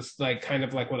contract was like kind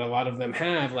of like what a lot of them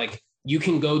have. Like, you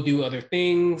can go do other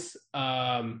things.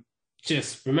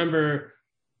 Just remember,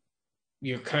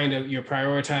 you're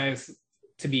prioritized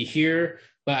to be here.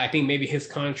 But I think maybe his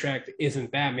contract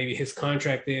isn't that. Maybe his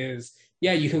contract is,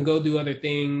 you can go do other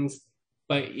things,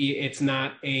 but it's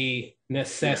not a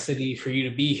necessity for you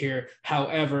to be here.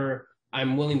 However,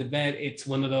 I'm willing to bet it's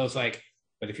one of those, like,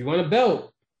 but if you want a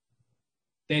belt,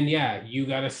 then you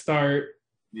got to start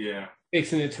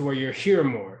fixing it to where you're here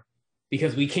more.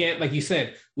 Because we can't, like you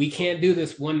said, we can't do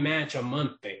this one match a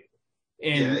month thing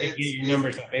and get your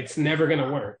numbers up. It's never going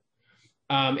to work.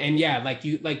 And like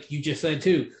you just said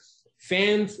too,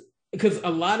 fans, because a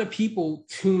lot of people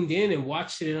tuned in and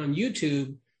watched it on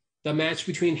YouTube, the match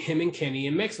between him and Kenny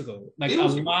in Mexico. Like a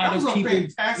lot of people,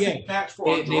 fantastic match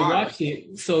for they watched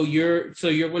it. So you're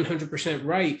 100%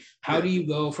 right. How do you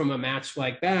go from a match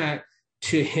like that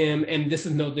to him? And this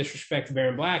is no disrespect to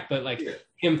Baron Black, but like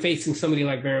him facing somebody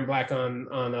like Baron Black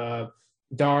on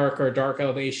Dark or Dark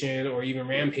Elevation or even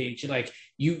Rampage, like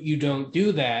you don't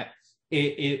do that.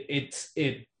 It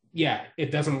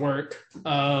doesn't work.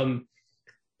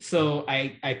 So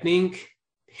I think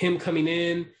him coming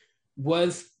in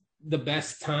was the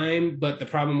best time, but the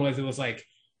problem was it was like,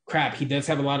 crap, he does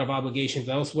have a lot of obligations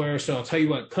elsewhere. So I'll tell you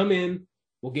what, come in,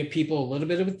 we'll give people a little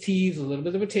bit of a tease, a little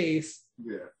bit of a taste.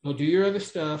 Yeah. We'll do your other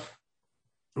stuff,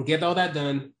 get all that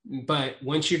done. But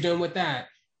once you're done with that,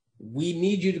 we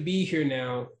need you to be here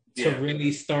now to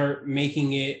really start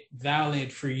making it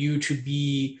valid for you to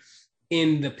be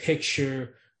in the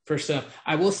picture for stuff.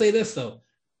 I will say this though,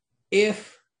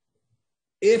 if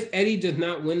Eddie does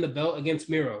not win the belt against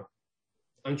Miro,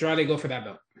 Andrade go for that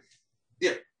belt.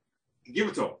 Yeah, give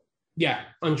it to him. Yeah,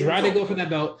 Andrade go for that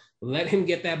belt. Let him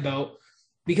get that belt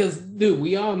because, dude,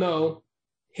 we all know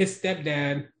his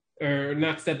stepdad, or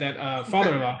not stepdad,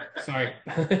 father-in-law. Sorry,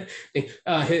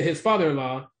 his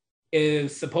father-in-law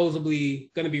is supposedly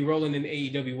going to be rolling in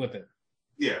AEW with him.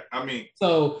 Yeah, I mean,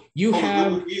 so you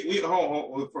have.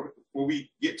 Before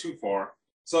we get too far,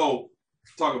 so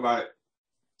talk about it.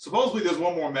 Supposedly, there's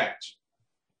one more match.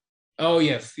 Oh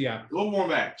yes, yeah. One more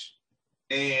match,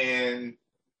 and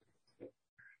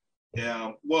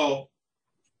well,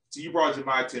 so you brought it to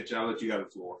my attention. I'll let you have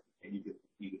the floor, and you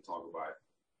can talk about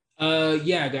it.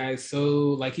 Yeah, guys. So,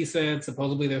 like you said,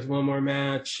 supposedly there's one more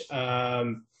match,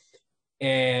 and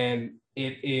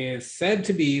it is said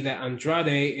to be that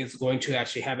Andrade is going to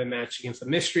actually have a match against a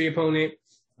mystery opponent.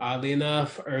 Oddly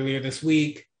enough, earlier this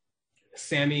week,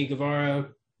 Sammy Guevara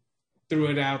threw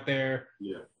it out there.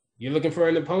 Yeah. You're looking for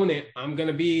an opponent. I'm going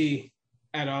to be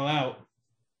at All Out.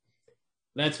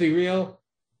 Let's be real.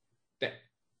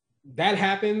 That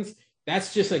happens.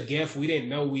 That's just a gift we didn't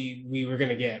know we were going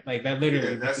to get. Like, that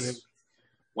literally. Yeah,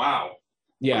 wow.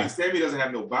 Yeah. I mean, Sammy doesn't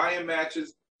have no buy-in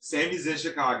matches. Sammy's in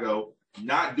Chicago,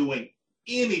 not doing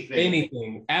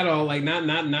anything at all. Like,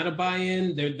 not a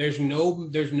buy-in. There's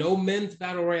no men's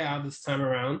battle royale this time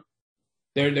around.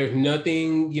 There's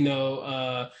nothing,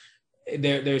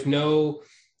 there's no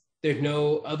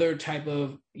other type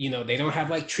of, they don't have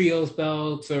like trios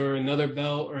belts or another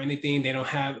belt or anything. They don't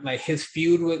have like his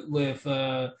feud with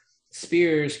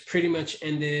Spears pretty much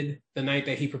ended the night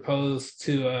that he proposed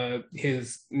to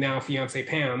his now fiance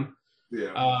Pam.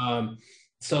 Yeah.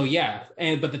 So yeah,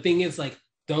 but the thing is, like,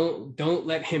 don't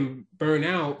let him burn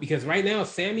out, because right now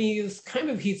Sammy is kind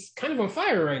of on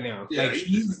fire right now. Yeah, like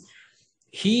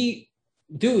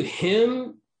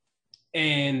him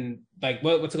and like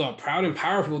what's it called, Proud and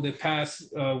Powerful this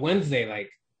past Wednesday, like,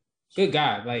 good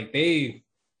God, like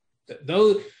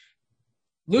those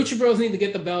Lucha Bros need to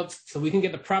get the belts so we can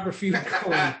get the proper feud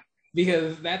going,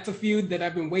 because that's a feud that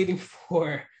I've been waiting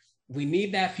for. We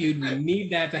need that feud. We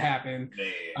need that to happen.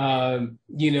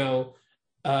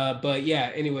 But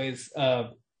yeah, anyways,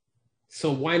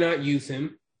 so why not use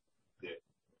him? Yeah.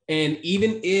 And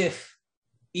even if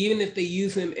they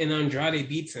use him and Andrade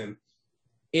beats him,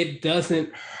 it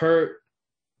doesn't hurt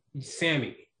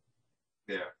Sammy.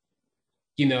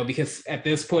 Yeah. Because at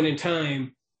this point in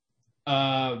time,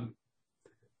 what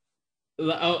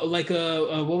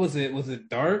was it? Was it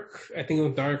Dark? I think it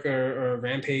was Dark or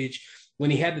Rampage, when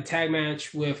he had the tag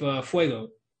match with Fuego.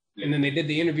 Yeah. And then they did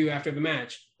the interview after the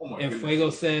match. And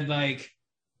Fuego said, like,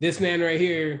 this man right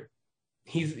here,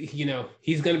 he's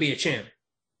going to be a champ.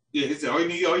 Yeah, he said, all you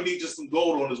need just some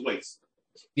gold on his waist.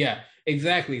 Yeah,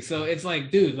 exactly. So it's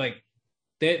like, dude, like,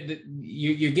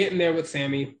 you're getting there with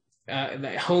Sammy.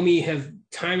 That homie has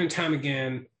time and time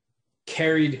again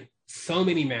carried so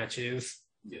many matches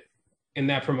in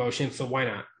that promotion. So why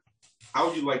not? How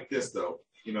would you like this, though?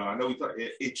 I know we thought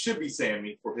it should be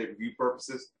Sammy for pay-per-view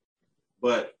purposes,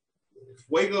 but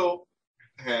Fuego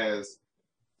has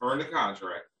earned a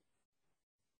contract.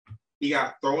 He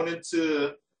got thrown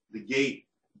into the gate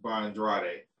by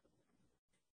Andrade.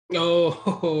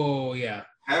 Oh, yeah.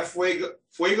 Have Fuego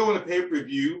in a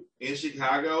pay-per-view in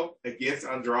Chicago against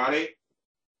Andrade.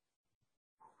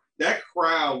 That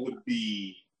crowd would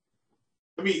be,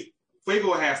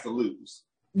 Fuego has to lose.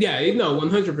 Yeah,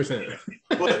 100%.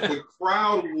 But the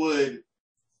crowd would,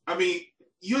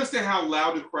 you understand how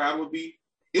loud the crowd would be?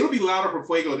 It'll be louder for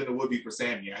Fuego than it would be for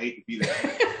Sammy. I hate to be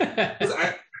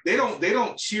that. They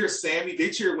don't cheer Sammy. They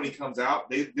cheer when he comes out.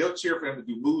 They'll cheer for him to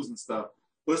do moves and stuff.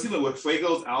 But when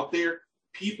Fuego's out there,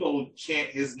 people chant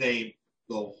his name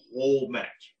the whole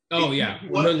match. Oh yeah,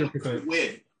 100%.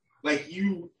 Win. Like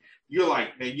you're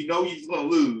like, man, you know he's gonna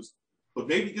lose, but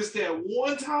maybe just that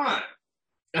one time.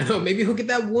 I know, maybe he'll get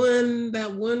that one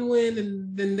win,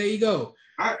 and then there you go.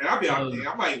 I'll be honest,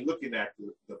 I'm not even looking at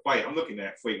the fight. I'm looking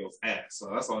at Fuego's ass,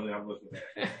 so that's the only thing I'm looking at.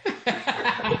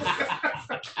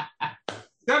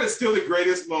 That is still the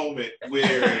greatest moment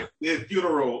where his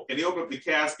funeral and they open up the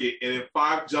casket and then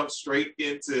 5 jumps straight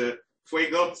into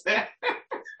Fuego's ass.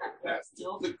 That's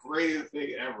still the greatest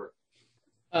thing ever.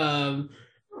 But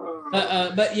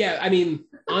yeah, I mean,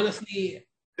 honestly,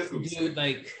 dude,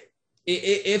 like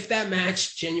if that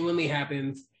match genuinely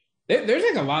happens, there's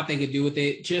like a lot they could do with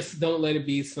it. Just don't let it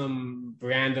be some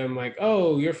random like,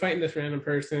 oh, you're fighting this random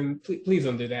person. Please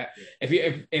don't do that.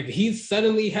 If he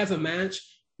suddenly has a match,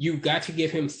 you've got to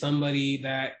give him somebody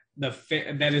that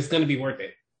is going to be worth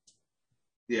it.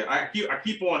 Yeah, I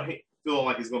keep on feeling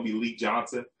like it's going to be Lee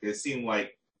Johnson. It seemed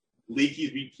like Lee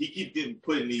he keeps getting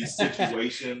put in these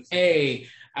situations. Hey,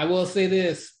 I will say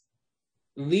this: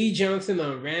 Lee Johnson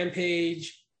on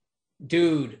Rampage,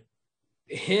 dude.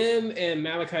 Him and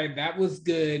Malachi, that was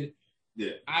good.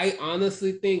 Yeah. I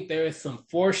honestly think there is some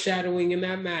foreshadowing in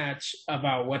that match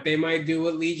about what they might do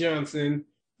with Lee Johnson.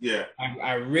 Yeah.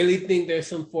 I really think there's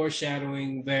some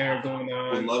foreshadowing there going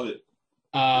on. I love it.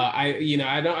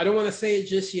 I don't want to say it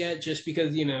just yet, just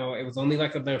because it was only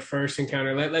like their first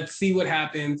encounter. Let's see what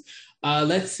happens.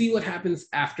 Let's see what happens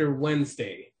after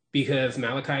Wednesday, because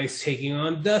Malachi is taking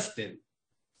on Dustin.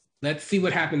 Let's see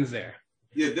what happens there.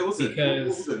 Yeah, there was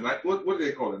what do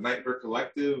they call it? Nightmare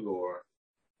Collective or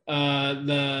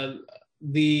Malachi's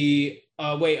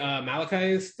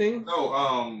thing?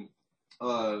 No,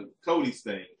 Cody's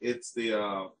thing. It's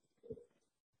the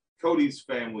Cody's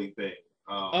family thing.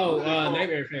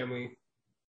 Nightmare Family.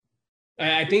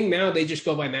 I think now they just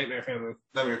go by Nightmare Family.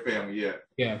 Nightmare Family, yeah.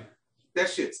 Yeah. That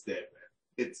shit's dead,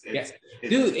 man. It's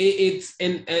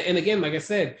and again, like I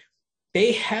said,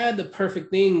 they had the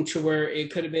perfect thing to where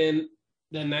it could have been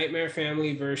the Nightmare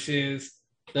Family versus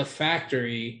the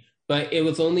Factory, but it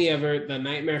was only ever the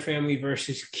Nightmare Family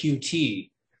versus QT.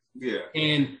 Yeah.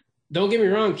 And don't get me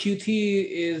wrong,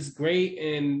 QT is great,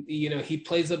 and he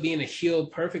plays up being a heel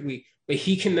perfectly, but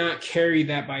he cannot carry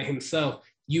that by himself.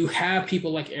 You have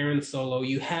people like Aaron Solo,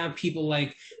 you have people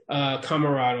like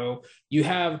Camarado, you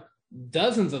have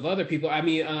dozens of other people. I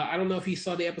mean, I don't know if you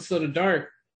saw the episode of Dark.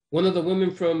 One of the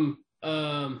women from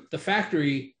the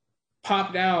Factory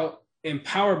popped out and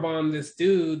powerbombed this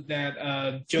dude that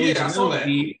Joey Janela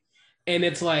beat, and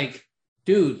it's like,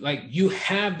 dude, like you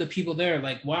have the people there.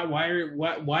 Like,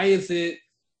 why is it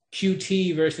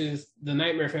QT versus the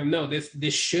Nightmare Family? No,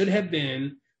 this should have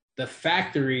been the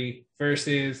Factory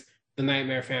versus the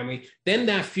Nightmare Family. Then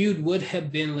that feud would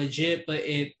have been legit, but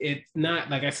it's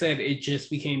not. Like I said, it just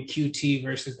became QT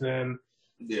versus them.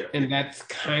 Yeah, and that's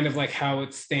kind of like how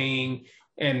it's staying.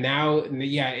 And now,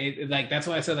 yeah, that's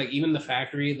why I said, like, even the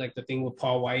Factory, like the thing with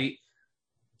Paul White,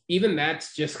 even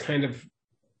that's just kind of,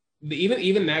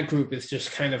 even that group is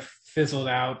just kind of fizzled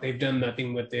out. They've done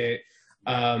nothing with it.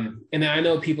 And I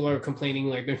know people are complaining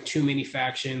like there are too many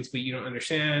factions, but you don't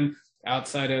understand.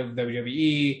 Outside of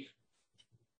WWE,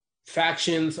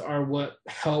 factions are what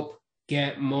help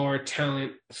get more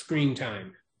talent screen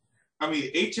time. I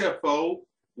mean, HFO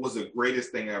was the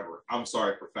greatest thing ever. I'm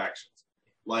sorry for factions.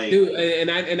 Like, dude,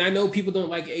 and I know people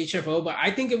don't like HFO, but I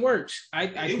think it works. I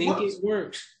think it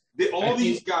works.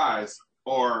 These guys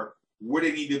are where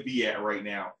they need to be at right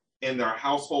now, and their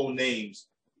household names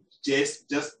just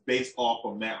based off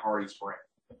of Matt Hardy's brand.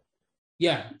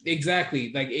 Yeah,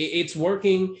 exactly. Like it's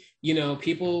working.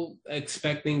 People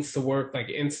expect things to work like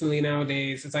instantly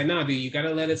nowadays. It's like, nah, dude, you got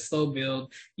to let it slow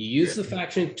build. You use the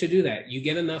faction to do that. You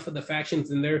get enough of the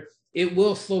factions in there, it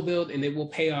will slow build and it will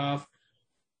pay off.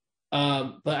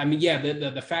 But I mean, yeah,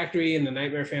 the Factory and the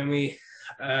Nightmare Family,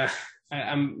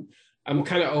 I'm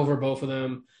kind of over both of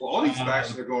them. Well, all these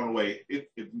factions are going away. If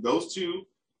those two,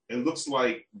 it looks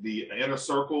like the Inner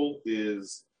Circle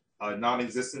is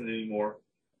non-existent anymore.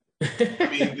 I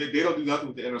mean, they don't do nothing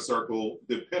with the Inner Circle.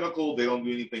 The Pinnacle, they don't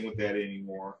do anything with that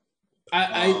anymore.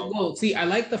 I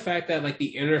like the fact that like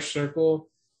the Inner Circle,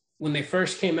 when they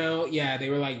first came out, yeah, they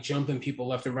were like jumping people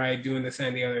left and right, doing this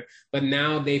and the other. But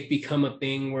now they've become a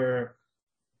thing where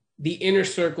the Inner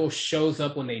Circle shows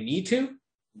up when they need to.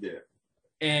 Yeah.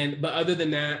 But other than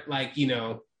that, like,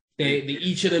 they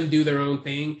each of them do their own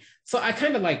thing. So I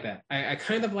kind of like that. I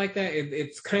kind of like that.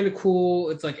 It's kind of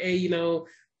cool. It's like, hey,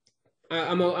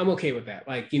 I'm okay with that.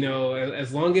 Like,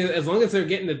 as long as they're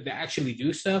getting to actually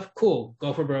do stuff, cool,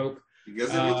 go for broke.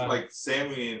 Because it looks like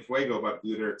Sammy and Fuego about to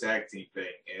do their tag team thing.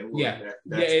 And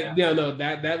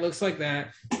that looks like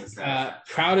that.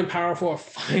 Proud and Powerful are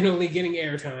finally getting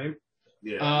airtime.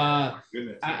 Yeah.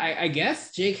 I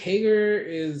guess Jake Hager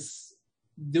is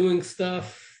doing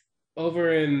stuff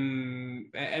over in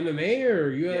MMA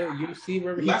or UFC,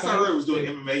 wherever. Last time I heard was doing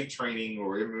MMA training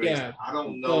or MMA. Yeah, I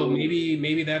don't know. Well,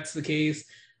 maybe that's the case.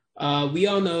 We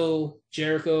all know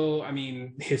Jericho. I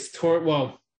mean, his tour.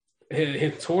 Well,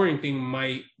 his touring thing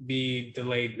might be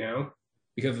delayed now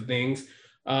because of things.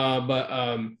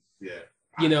 And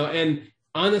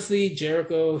honestly,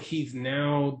 Jericho, he's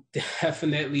now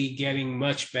definitely getting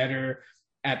much better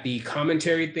at the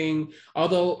commentary thing.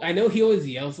 Although I know he always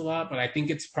yells a lot, but I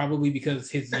think it's probably because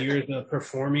his years of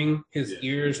performing, his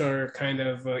ears are kind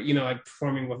of, like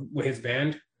performing with his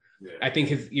band. Yeah. I think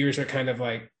his ears are kind of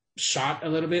like shot a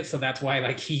little bit. So that's why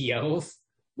like he yells.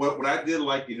 What I did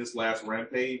like in this last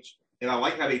Rampage, and I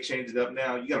like how they changed it up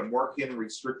now, you got Mark Henry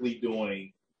strictly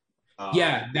doing.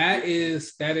 That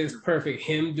is perfect.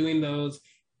 Him doing those.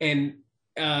 And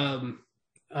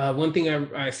one thing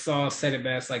I saw said it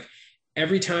best, like,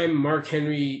 every time Mark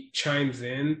Henry chimes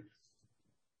in,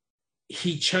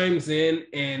 he chimes in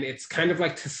and it's kind of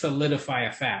like to solidify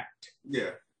a fact.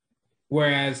 Yeah.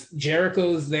 Whereas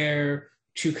Jericho's there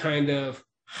to kind of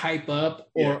hype up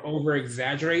or over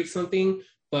exaggerate something,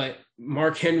 but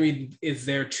Mark Henry is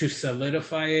there to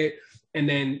solidify it. And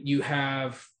then you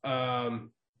have,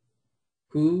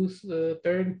 who's the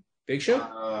third? Big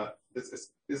Show? Is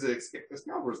it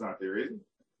Excalibur's not there, is it?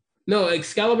 No,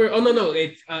 Excalibur. Oh no,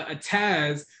 it's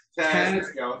Taz.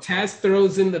 Taz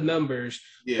throws in the numbers,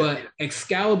 but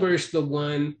Excalibur's the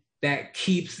one that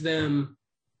keeps them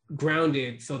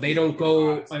grounded, so they don't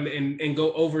go and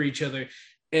go over each other.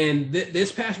 And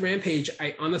this past Rampage,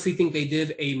 I honestly think they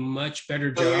did a much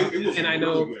better job. And I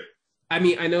know,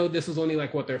 really, I know this was only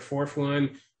like their fourth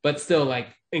one, but still, like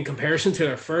in comparison to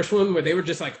their first one, where they were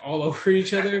just like all over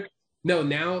each other. No,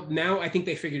 now I think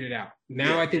they figured it out.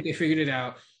 I think they figured it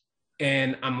out.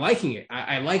 And I'm liking it.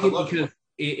 I like it because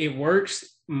it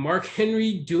works. Mark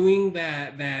Henry doing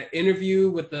that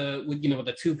interview with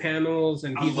the two panels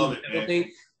and he's doing everything,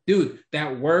 dude.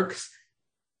 That works.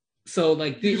 So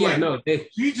like, dude,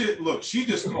 she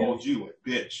just called you a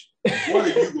bitch. What are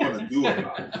you going to do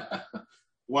about it?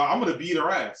 Well, I'm going to beat her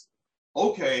ass.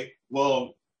 Okay,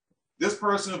 well, this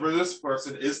person or this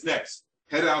person is next.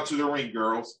 Head out to the ring,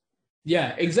 girls.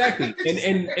 Yeah, exactly.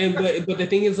 But the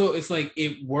thing is though, it's like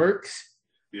it works.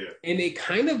 Yeah. And it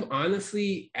kind of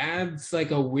honestly adds like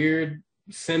a weird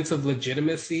sense of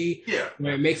legitimacy. Yeah.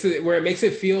 Where it makes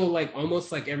it feel like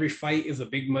almost like every fight is a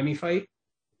big money fight.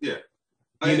 Yeah.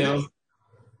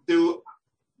 Dude,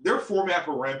 their format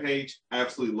for Rampage, I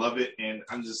absolutely love it. And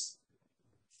I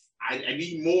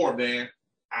need more, man.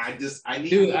 I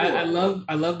need more.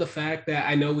 I love the fact that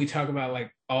I know we talk about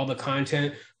like all the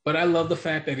content, but I love the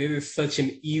fact that it is such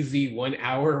an easy 1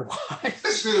 hour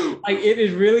watch. Like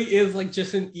it really is like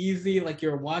just an easy, like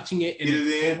you're watching it and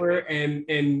it's over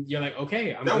and you're like,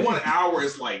 okay, I'm that good. 1 hour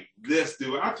is like this,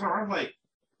 dude. I'm like,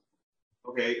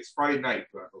 okay, it's Friday night.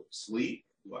 Do I go to sleep?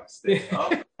 Do I stay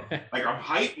up? Like I'm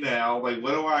hyped now. Like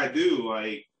what do I do?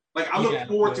 Like I look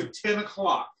forward to 10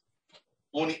 o'clock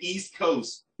on the East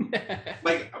Coast.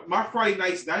 Like my Friday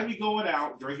nights, not me going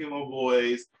out, drinking with my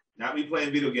boys, not me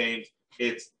playing video games.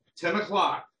 It's 10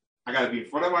 o'clock. I got to be in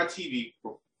front of my TV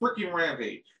for freaking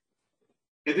Rampage.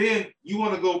 And then you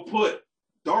want to go put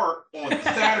Dark on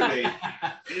Saturday.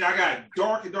 And I got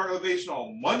Dark and Dark Elevation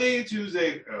on Monday and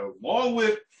Tuesday, along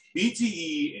with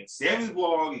BTE and Sammy's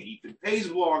vlog and Ethan Payne's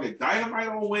vlog and Dynamite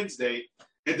on Wednesday.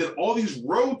 And then all these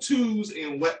Road 2s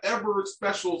and whatever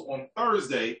specials on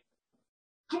Thursday.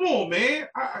 Come on, man.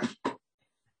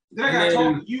 Then I gotta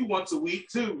talk to you once a week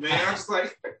too, man. I'm just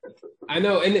like, I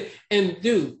know, and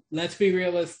dude, let's be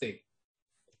realistic.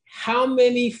 How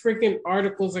many freaking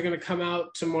articles are gonna come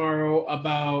out tomorrow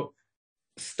about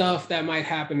stuff that might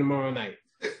happen tomorrow night?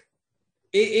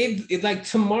 It like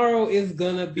tomorrow is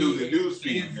gonna be the news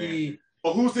feed, man.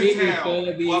 Well, who's in town?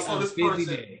 I saw this person.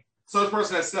 Day. So this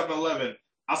person at 7-Eleven.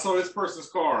 I saw this person's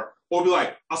car. Or be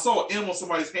like, I saw an M on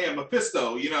somebody's hand,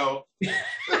 Mephisto, you know.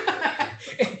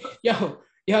 Yo,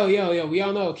 we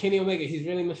all know Kenny Omega, he's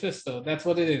really Mephisto. That's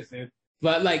what it is, dude.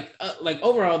 But like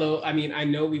overall though, I mean, I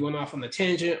know we went off on the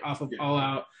tangent off of All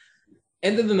Out.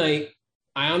 End of the night,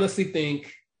 I honestly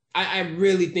think, I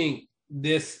really think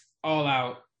this All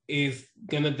Out is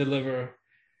gonna deliver.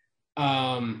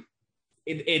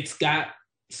 It's got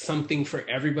something for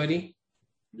everybody.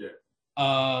 Yeah.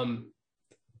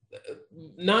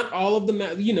 Not all of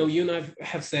them, you and I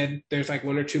have said there's like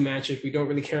one or two matches we don't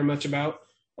really care much about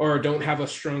or don't have a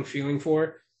strong feeling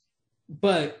for.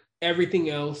 but everything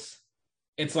else,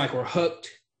 it's like we're hooked.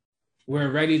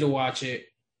 We're ready to watch it.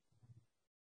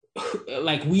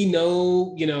 Like we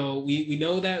know, we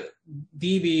know that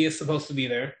DB is supposed to be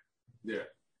there. Yeah.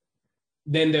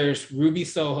 Then there's Ruby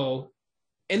Soho,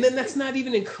 and then that's not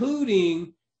even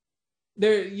including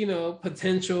their,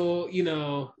 potential,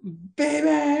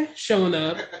 baby showing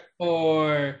up,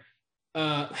 or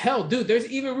hell, dude, there's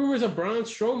even rumors of Braun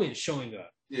Strowman showing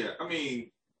up. Yeah, I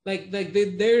mean,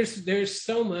 there's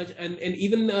so much, and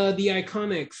even the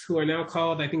Iconics, who are now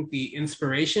called, I think, the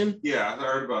Inspiration. Yeah, I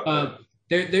heard about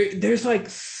that. There's like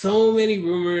so many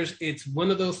rumors. It's one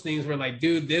of those things where, like,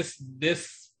 dude, this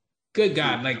good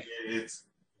God, like, it's,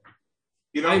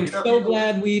 I'm so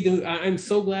glad we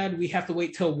have to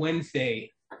wait till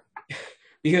Wednesday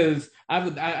because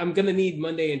I'm gonna need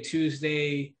Monday and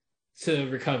Tuesday to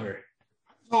recover.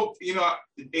 So AW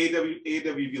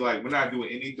be like, we're not doing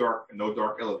any no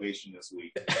dark elevation this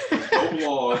week. No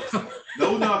vlogs,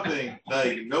 no nothing,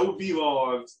 like no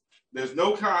vlogs. There's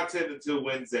no content until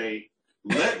Wednesday.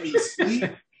 Let me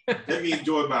sleep. Let me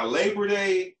enjoy my Labor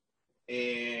Day.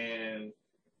 And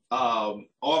all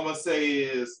I'm gonna say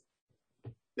is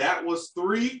that was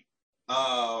 3.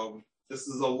 This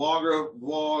is a longer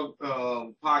vlog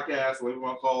podcast, whatever you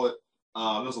want to call it.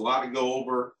 There's a lot to go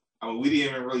over. I mean, we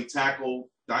didn't even really tackle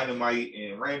Dynamite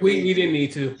and Rampage. We didn't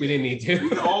need to. We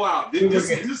went all out. This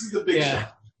is the big show.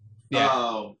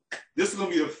 Yeah. This is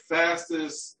gonna be the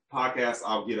fastest podcast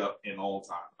I'll get up in all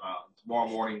time. Tomorrow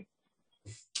morning,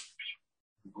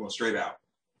 I'm going straight out.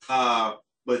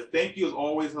 But thank you as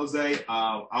always, Jose.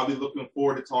 I'll be looking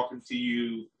forward to talking to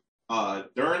you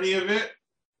during the event.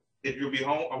 If you'll be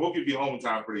home, I hope you'll be home in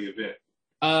time for the event.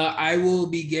 I will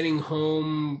be getting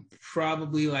home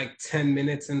probably like 10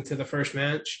 minutes into the first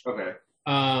match. Okay.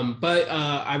 But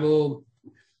I'll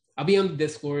be on the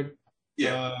Discord.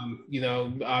 Yeah.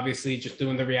 Obviously just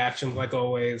doing the reactions like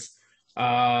always.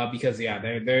 Because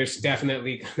there's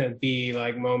definitely gonna be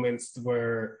like moments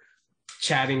where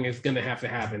chatting is gonna have to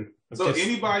happen. So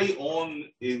anybody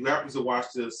who happens to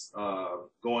watch this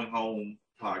Going Home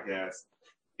podcast,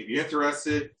 if you're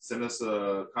interested, send us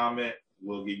a comment.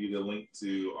 We'll give you the link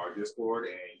to our Discord,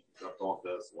 and you can talk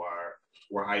to us while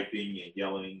we're hyping and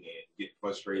yelling and getting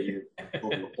frustrated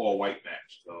over the Paul White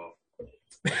match. So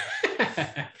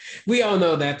we all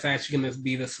know that's actually going to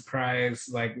be the surprise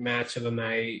like match of the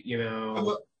night.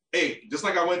 Hey, just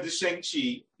like I went to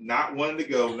Shang-Chi, not wanting to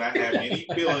go, not having any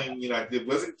feeling. I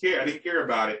didn't care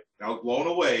about it. I was blown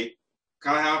away.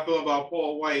 Kind of how I feel about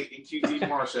Paul White and QT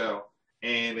Marshall.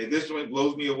 And if this joint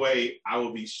blows me away, I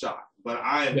will be shocked. But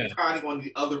I am kind of on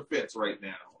the other fence right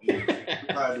now.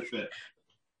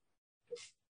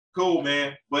 Cool,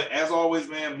 man. But as always,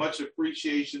 man, much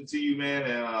appreciation to you, man,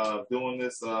 and doing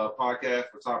this podcast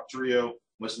for Top Trio.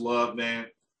 Much love, man.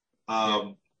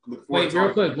 Wait,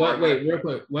 real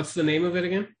quick. What's the name of it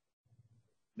again?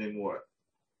 Name what?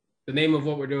 The name of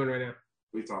what we're doing right now.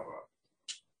 What are you talking about?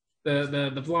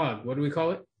 The vlog. What do we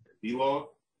call it? Vlog?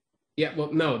 Yeah,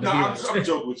 well, no. I'm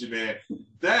joking with you, man.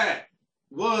 That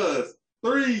was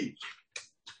 3.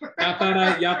 Y'all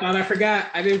thought I forgot.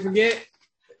 I didn't forget.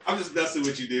 I'm just messing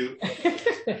with you, dude.